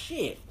 whatever.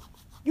 Shit.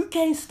 You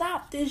can't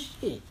stop this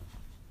shit.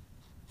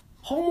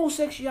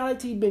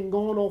 Homosexuality been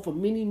going on for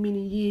many,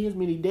 many years,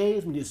 many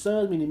days, many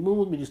suns, many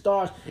moons, many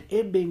stars.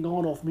 It been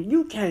going on for me.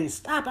 You can't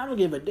stop it. I don't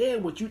give a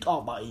damn what you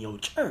talk about in your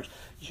church.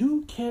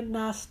 You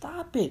cannot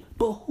stop it.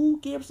 But who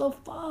gives a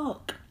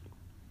fuck?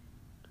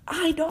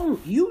 I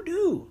don't. You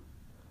do.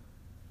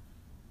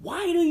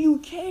 Why do you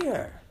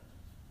care?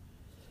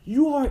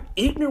 You are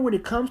ignorant when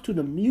it comes to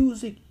the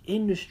music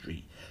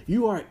industry.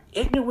 You are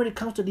ignorant when it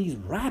comes to these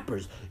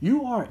rappers.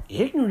 You are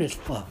ignorant as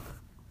fuck.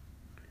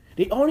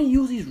 They only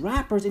use these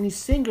rappers and these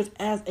singers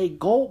as a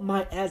gold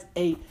mine, as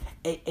a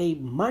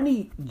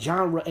money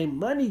genre, a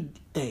money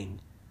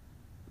thing.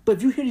 But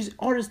if you hear these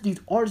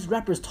artists,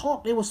 rappers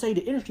talk, they will say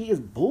the industry is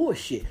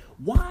bullshit.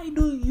 Why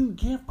do you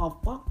give a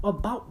fuck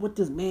about what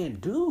this man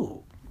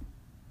do?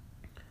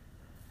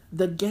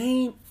 The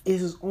Game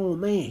is his own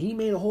man. He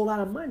made a whole lot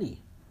of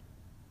money.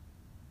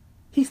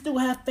 He still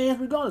has fans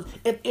regardless.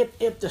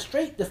 If the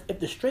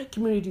straight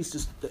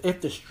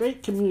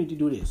community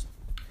do this,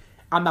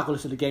 I'm not gonna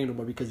listen to the Game no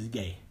more because he's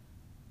gay.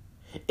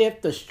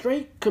 If the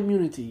straight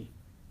community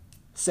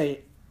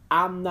say,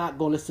 I'm not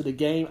gonna listen to the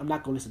Game, I'm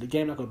not gonna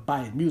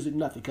buy his music,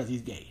 nothing, because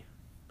he's gay,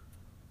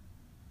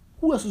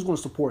 who else is gonna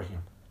support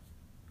him?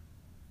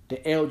 The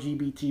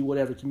LGBT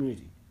whatever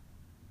community.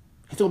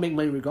 He's gonna make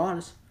money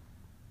regardless.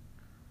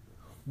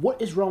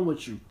 What is wrong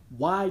with you?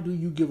 Why do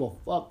you give a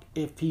fuck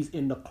if he's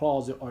in the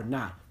closet or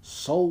not?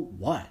 So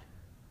what?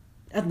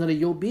 That's none of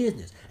your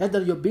business. That's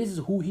none of your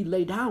business who he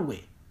lay down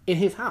with in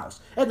his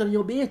house. That's none of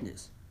your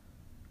business.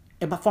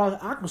 And by far as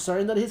I'm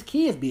concerned, none of his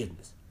kids'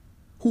 business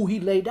who he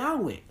lay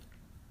down with.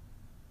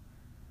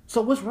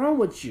 So what's wrong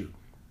with you?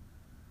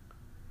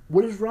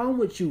 What is wrong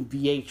with you,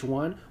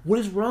 VH1? What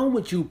is wrong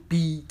with you,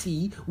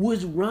 BT? What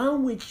is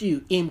wrong with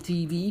you,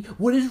 MTV?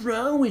 What is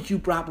wrong with you,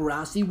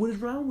 Paparazzi? What is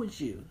wrong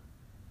with you?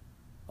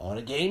 Oh,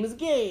 the Game is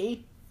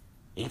gay.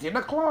 He's in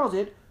the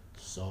closet.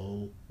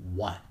 So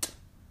what?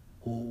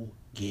 Who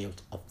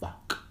gives a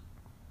fuck?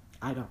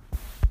 I don't.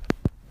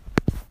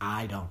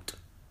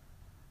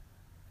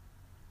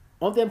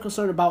 All thing I'm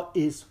concerned about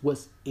is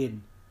what's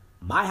in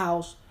my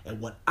house and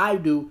what I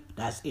do.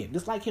 That's it.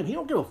 Just like him. He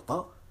don't give a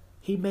fuck.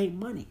 He made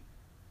money.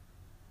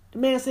 The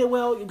man said,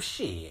 well,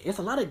 shit, it's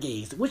a lot of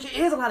gays. Which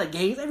is a lot of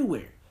gays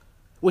everywhere.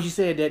 Which he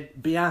said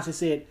that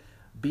Beyonce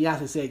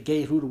said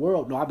gays rule the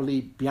world. No, I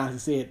believe Beyonce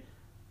said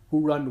who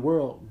run the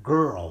world?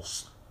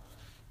 Girls.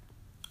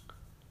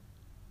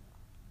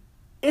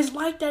 It's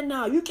like that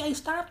now. You can't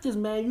stop this,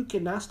 man. You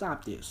cannot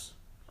stop this.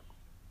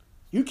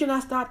 You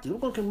cannot stop this. We're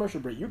going to commercial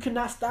break. You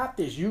cannot stop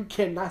this. You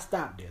cannot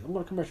stop this. I'm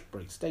going to commercial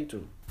break. Stay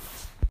tuned.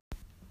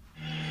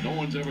 No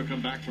one's ever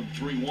come back from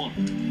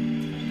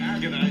 3-1.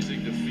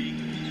 Agonizing defeat.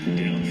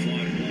 Down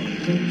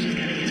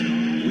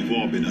 5-1. We've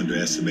all been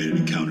underestimated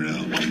and counted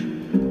out.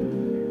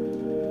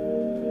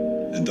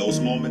 In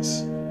those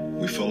moments,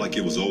 we felt like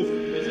it was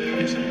over.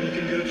 It's not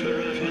looking good for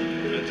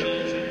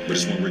Rafa. But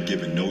it's when we're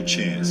given no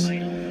chance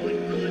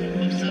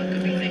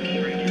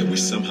that we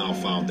somehow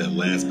found that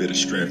last bit of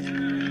strength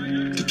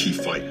to keep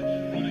fighting.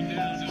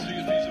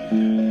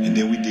 And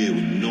then we did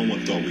what no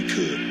one thought we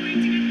could.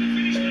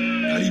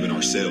 Not even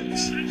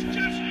ourselves.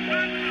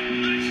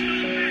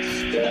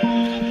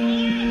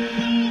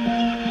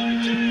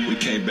 We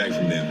came back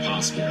from the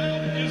impossible.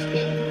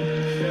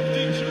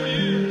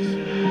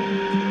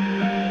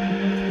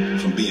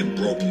 From being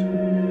broken.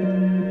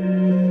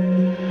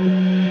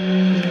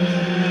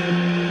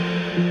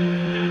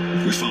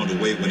 We found a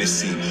way when it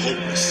seemed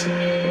hopeless.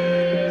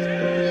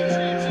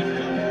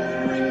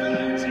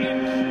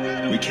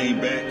 We came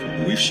back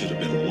when we should have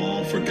been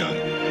long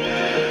forgotten.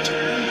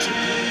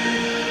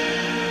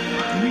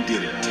 And we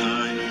did it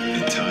time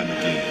and time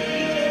again.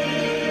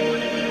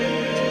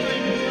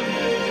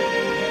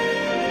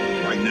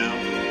 Right now,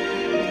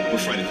 we're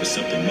fighting for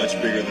something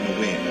much bigger than a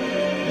win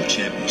or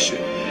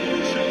championship.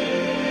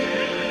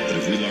 But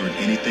if we learn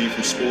anything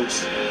from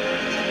sports,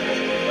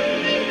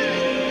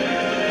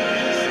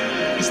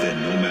 is that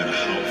no matter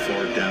how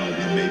far down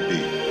we may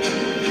be,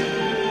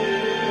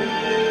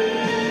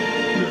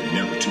 we are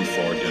never too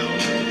far down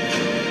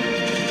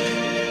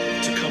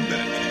to come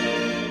back.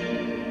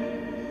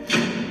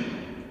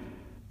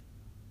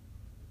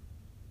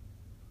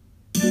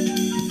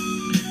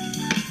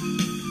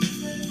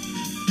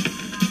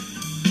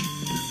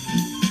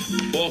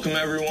 Welcome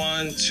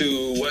everyone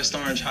to West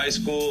Orange High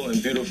School in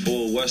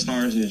beautiful West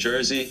Orange, New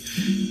Jersey.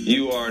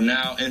 You are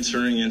now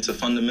entering into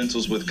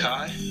Fundamentals with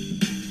Kai.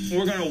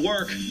 We're going to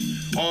work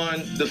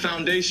on the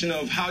foundation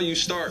of how you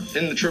start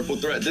in the triple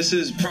threat. This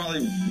is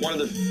probably one of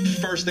the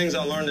first things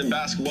I learned in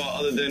basketball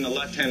other than the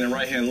left hand and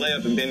right hand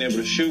layup and being able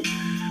to shoot.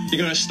 You're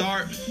going to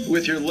start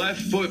with your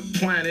left foot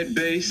planted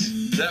base.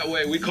 That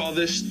way we call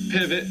this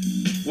pivot.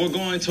 We're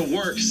going to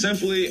work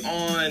simply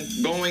on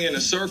going in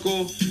a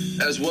circle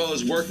as well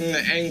as working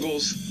the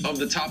angles of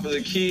the top of the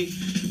key.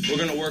 We're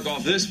going to work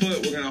off this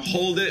foot. We're going to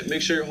hold it.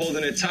 Make sure you're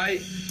holding it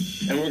tight.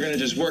 And we're going to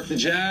just work the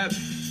jab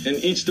in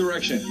each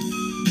direction.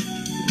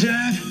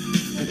 Jab,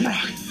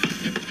 rock.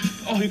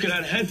 Oh, you could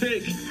add a head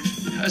fake.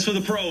 That's for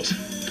the pros.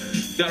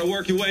 Got to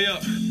work your way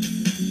up.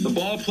 The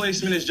ball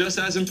placement is just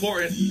as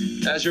important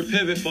as your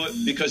pivot foot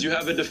because you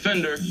have a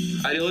defender,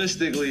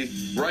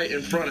 idealistically, right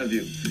in front of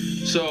you.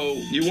 So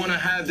you want to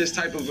have this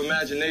type of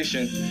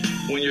imagination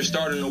when you're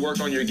starting to work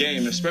on your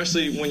game,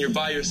 especially when you're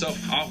by yourself.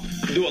 I'll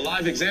do a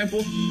live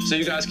example so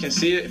you guys can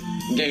see it,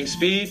 gain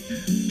speed.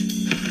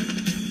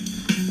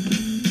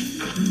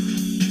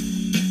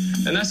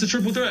 And that's the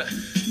triple threat.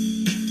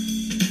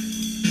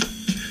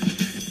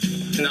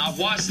 Now, I've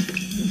watched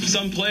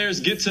some players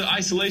get to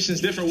isolations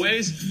different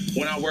ways.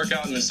 When I work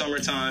out in the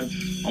summertime,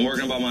 I'm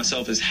working by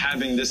myself is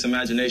having this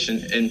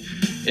imagination and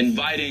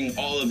inviting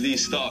all of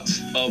these thoughts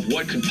of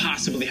what could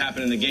possibly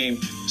happen in the game.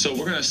 So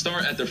we're going to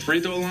start at the free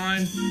throw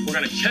line. We're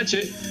going to catch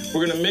it.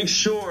 We're going to make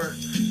sure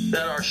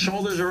that our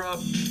shoulders are up,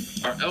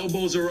 our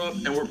elbows are up,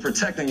 and we're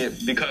protecting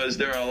it because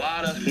there are a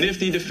lot of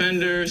nifty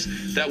defenders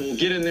that will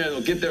get in there.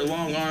 They'll get their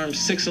long arms,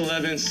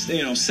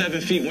 6'11",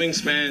 7 feet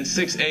wingspan,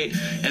 6'8",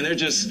 and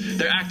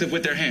they're active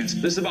with their hands.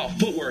 This is about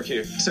footwork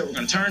here. So we're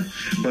going to turn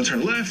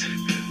left.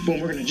 Boom,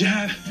 we're going to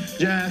jab,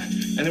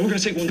 and then we're going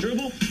to take one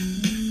dribble.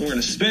 We're going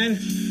to spin.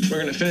 We're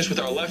going to finish with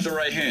our left or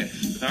right hand.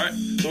 All right?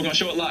 So we're going to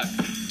show it live.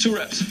 2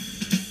 reps.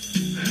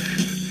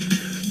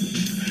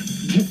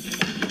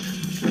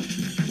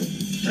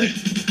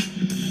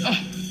 Oh,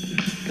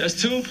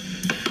 that's 2.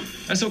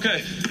 That's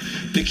okay.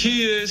 The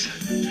key is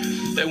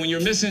that when you're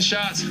missing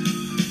shots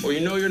or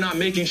you're not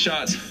making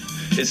shots,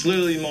 it's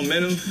literally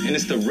momentum and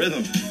it's the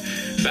rhythm.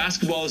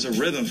 Basketball is a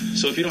rhythm.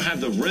 So if you don't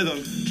have the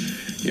rhythm,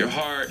 your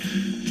heart,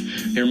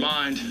 your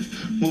mind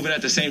moving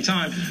at the same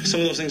time,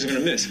 some of those things are going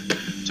to miss.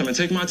 So I'm going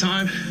to take my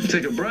time,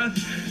 take a breath.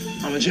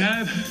 I'm going to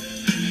jab,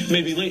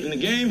 maybe late in the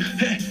game.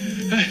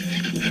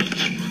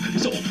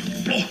 So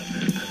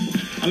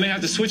I may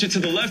have to switch it to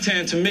the left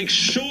hand to make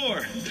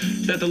sure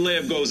that the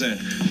layup goes in.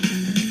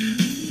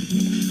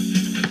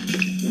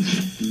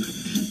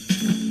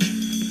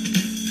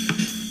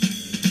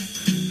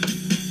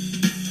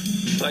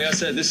 Like I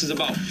said, this is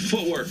about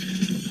footwork.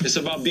 It's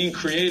about being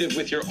creative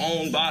with your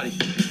own body.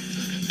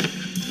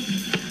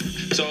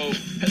 So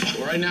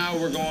right now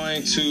we're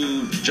going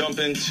to jump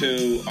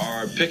into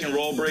our pick and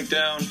roll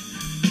breakdown,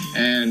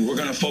 and we're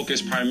going to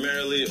focus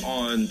primarily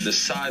on the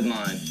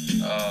sideline,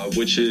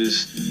 which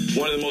is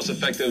one of the most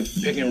effective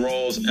pick and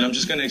rolls. And I'm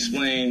just going to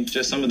explain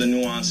just some of the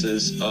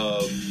nuances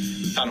of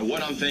kind of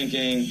what I'm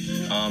thinking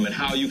and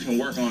how you can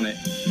work on it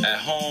at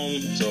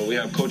home. So we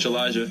have Coach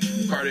Elijah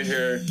Carter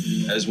here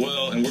as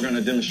well, and we're going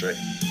to demonstrate.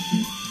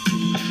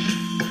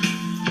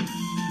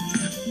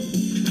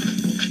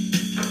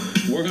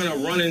 We're going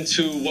to run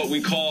into what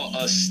we call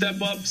a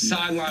step-up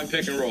sideline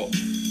pick and roll.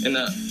 And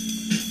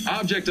the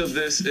object of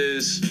this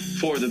is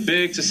for the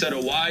big to set a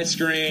wide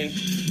screen,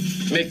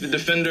 make the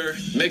defender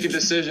make a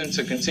decision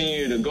to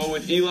continue to go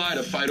with Eli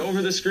to fight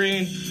over the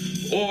screen,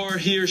 or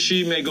he or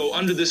she may go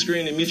under the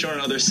screen and meet you on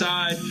the other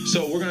side.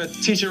 So we're going to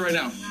teach it right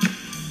now.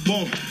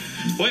 Boom.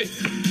 Wait,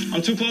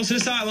 I'm too close to the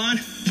sideline.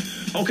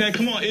 Okay,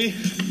 come on, E.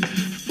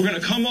 We're going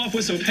to come off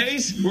with some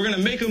pace. We're going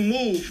to make a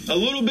move a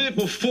little bit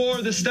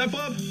before the step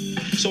up.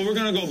 So we're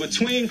going to go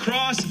between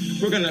cross.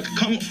 We're going to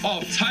come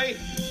off tight.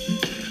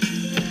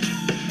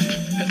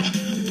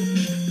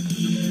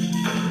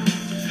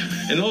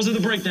 And those are the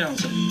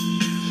breakdowns.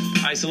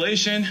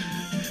 Isolation,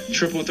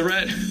 triple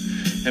threat,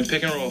 and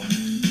pick and roll.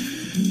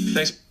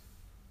 Thanks.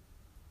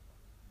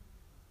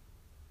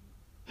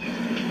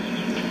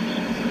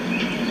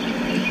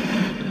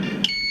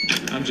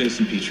 I'm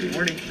Jason Petrie,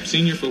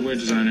 senior footwear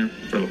designer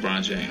for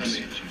LeBron James.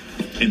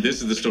 And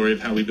this is the story of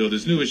how we built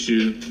his newest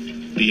shoe,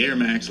 the Air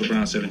Max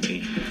LeBron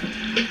 17.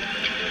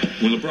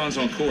 When LeBron's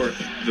on court,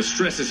 the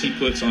stresses he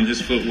puts on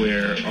his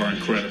footwear are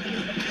incredible.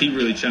 He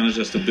really challenged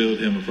us to build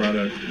him a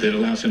product that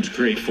allows him to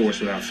create force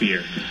without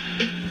fear.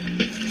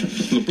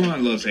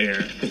 LeBron loves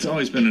air. It's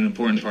always been an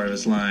important part of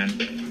his line.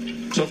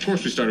 So of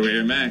course we started with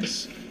Air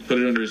Max, put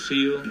it under his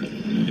heel,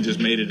 and just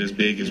made it as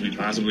big as we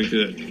possibly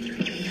could.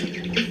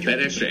 That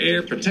extra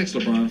air protects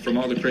LeBron from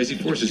all the crazy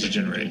forces he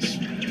generates.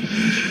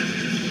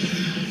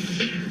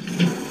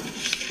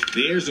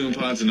 The Air Zoom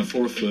Pods in the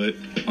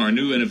 4-foot are a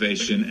new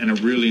innovation and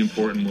a really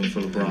important one for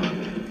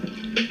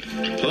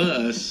LeBron.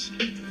 Plus,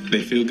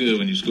 they feel good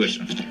when you squish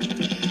them.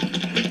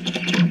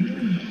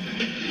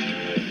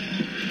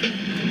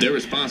 Their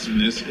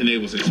responsiveness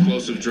enables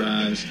explosive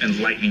drives and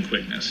lightning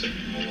quickness.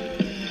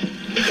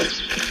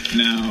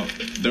 Now,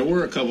 there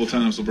were a couple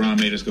times LeBron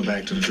made us go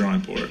back to the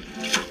drawing board.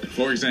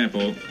 For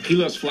example, he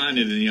loves flying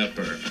it in the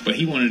upper, but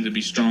he wanted it to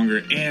be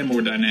stronger and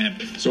more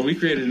dynamic. So we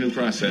created a new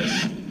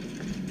process.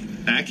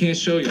 Now, I can't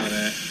show y'all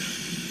that,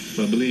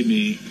 but believe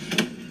me,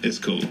 it's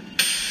cool.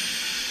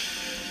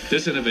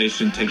 This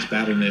innovation takes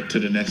BattleNet to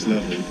the next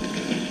level.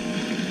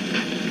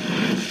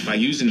 By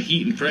using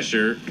heat and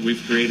pressure,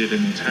 we've created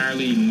an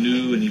entirely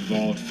new and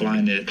evolved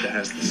Flynet that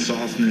has the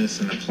softness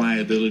and the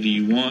pliability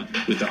you want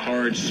with the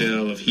hard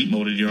shell of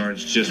heat-molded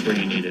yards just where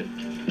you need it.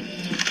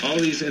 All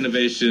these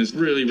innovations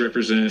really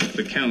represent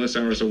the countless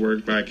hours of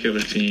work by a killer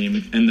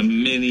team and the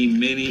many,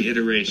 many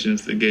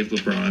iterations that gave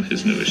LeBron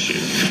his newest shoe.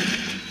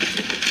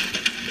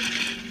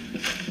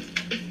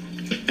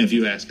 If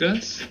you ask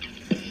us,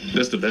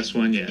 that's the best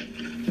one yet.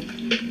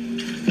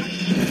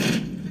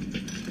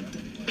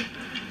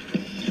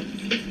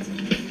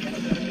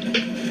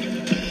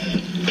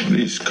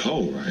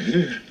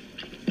 Yeah.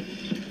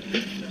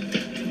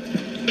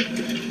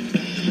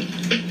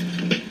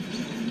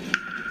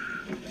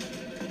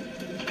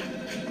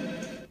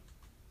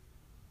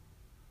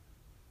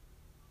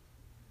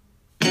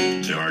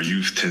 Our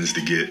youth tends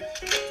to get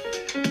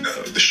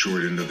the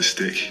short end of the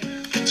stick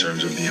in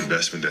terms of the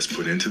investment that's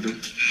put into them.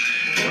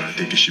 Well, I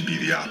think it should be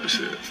the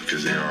opposite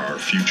because they are our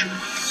future.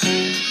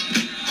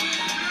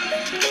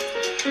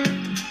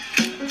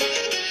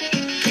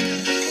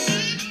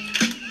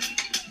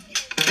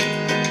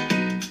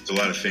 There's a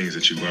lot of things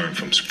that you learn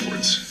from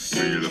sports.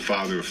 When you're the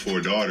father of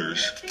 4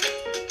 daughters,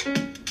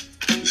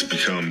 this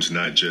becomes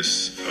not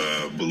just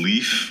a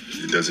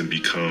belief. It doesn't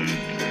become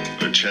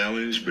a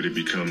challenge, but it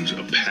becomes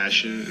a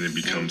passion and it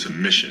becomes a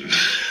mission.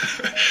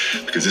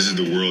 Because this is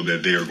the world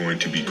that they are going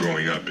to be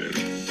growing up in.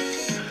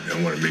 And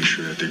I want to make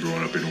sure that they're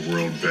growing up in a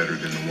world better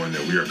than the one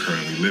that we are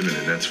currently living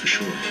in, that's for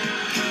sure.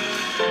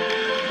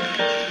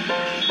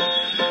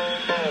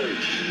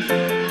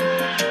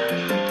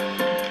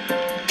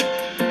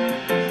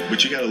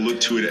 But you got to look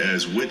to it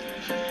as what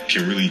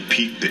can really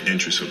pique the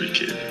interest of a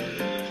kid.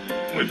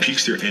 What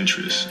piques their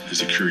interest is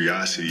the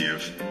curiosity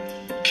of,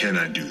 can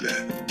I do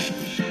that?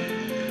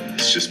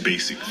 It's just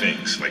basic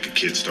things. Like a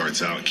kid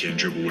starts out, can't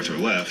dribble with her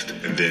left,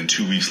 and then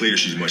 2 weeks later,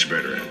 she's much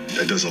better at it.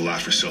 That does a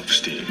lot for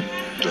self-esteem,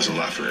 does a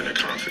lot for inner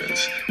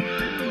confidence.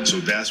 So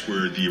that's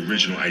where the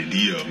original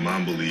idea of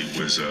Mamba League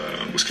was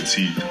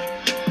conceived.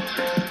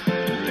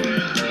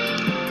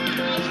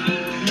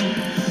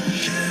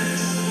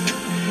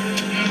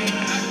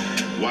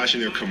 Watching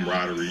their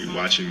camaraderie,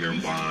 watching their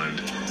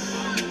bond,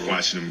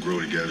 watching them grow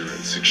together,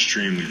 it's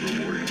extremely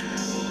rewarding.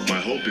 My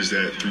hope is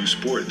that through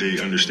sport, they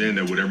understand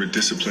that whatever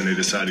discipline they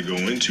decide to go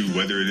into,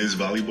 whether it is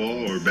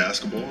volleyball or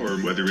basketball, or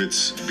whether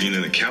it's being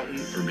an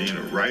accountant or being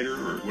a writer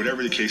or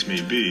whatever the case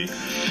may be,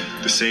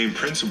 the same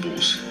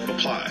principles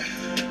apply.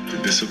 The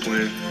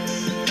discipline,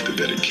 the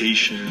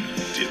dedication,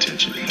 the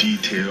attention to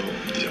detail,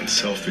 the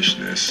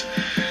unselfishness,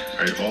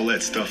 right? All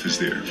that stuff is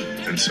there.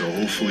 And so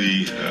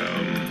hopefully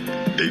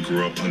they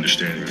grow up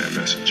understanding that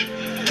message.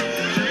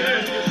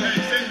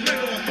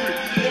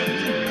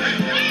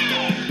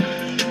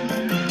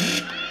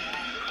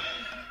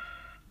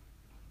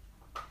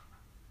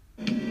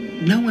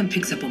 No one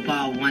picks up a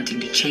ball wanting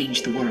to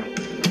change the world.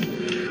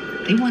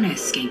 They want to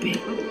escape it.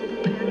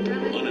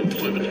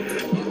 Unemployment.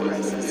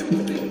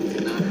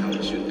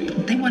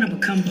 They want to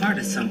become part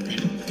of something.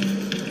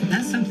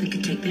 That something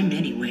could take them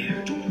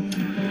anywhere.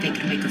 They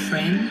could make a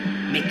friend,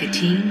 make the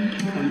team,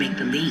 or make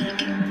the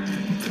league.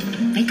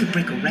 They could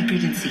break a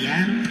record in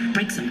Seattle,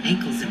 break some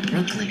ankles in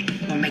Brooklyn,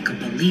 or make a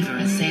believer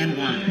in San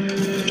Juan.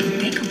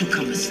 They could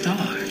become a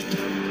star,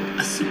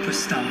 a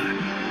superstar.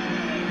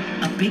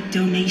 A big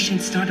donation,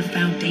 start a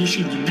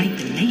foundation, unite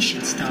the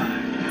nation star.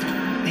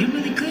 They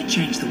really could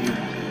change the world.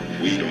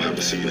 We don't have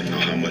to see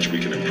how much we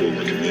can improve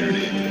our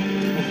community.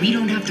 But we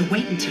don't have to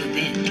wait until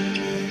then.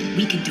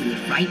 We can do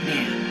it right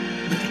now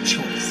with a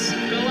choice.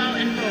 Go out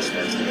and vote.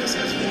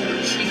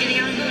 Be getting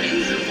out and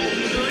voting.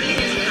 Voting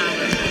is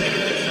power.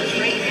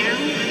 Right now,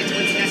 it's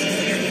what's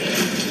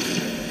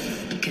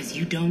necessary. Because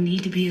you don't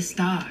need to be a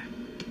star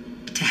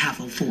to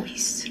have a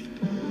voice.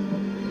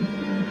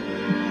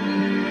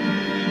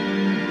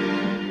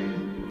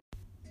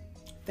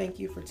 Thank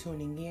you for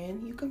tuning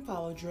in. You can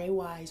follow Dre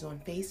Wise on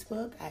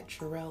Facebook at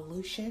Terrell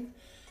Lucian.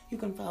 You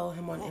can follow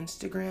him on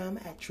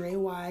Instagram at Dre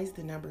Wise,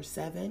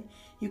 7.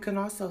 You can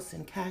also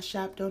send Cash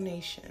App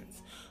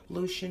donations.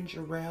 Lucian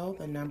Jarrell,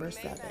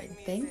 7.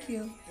 Thank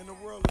you. In the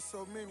world of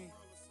so many,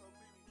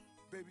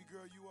 baby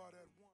girl, you are that one.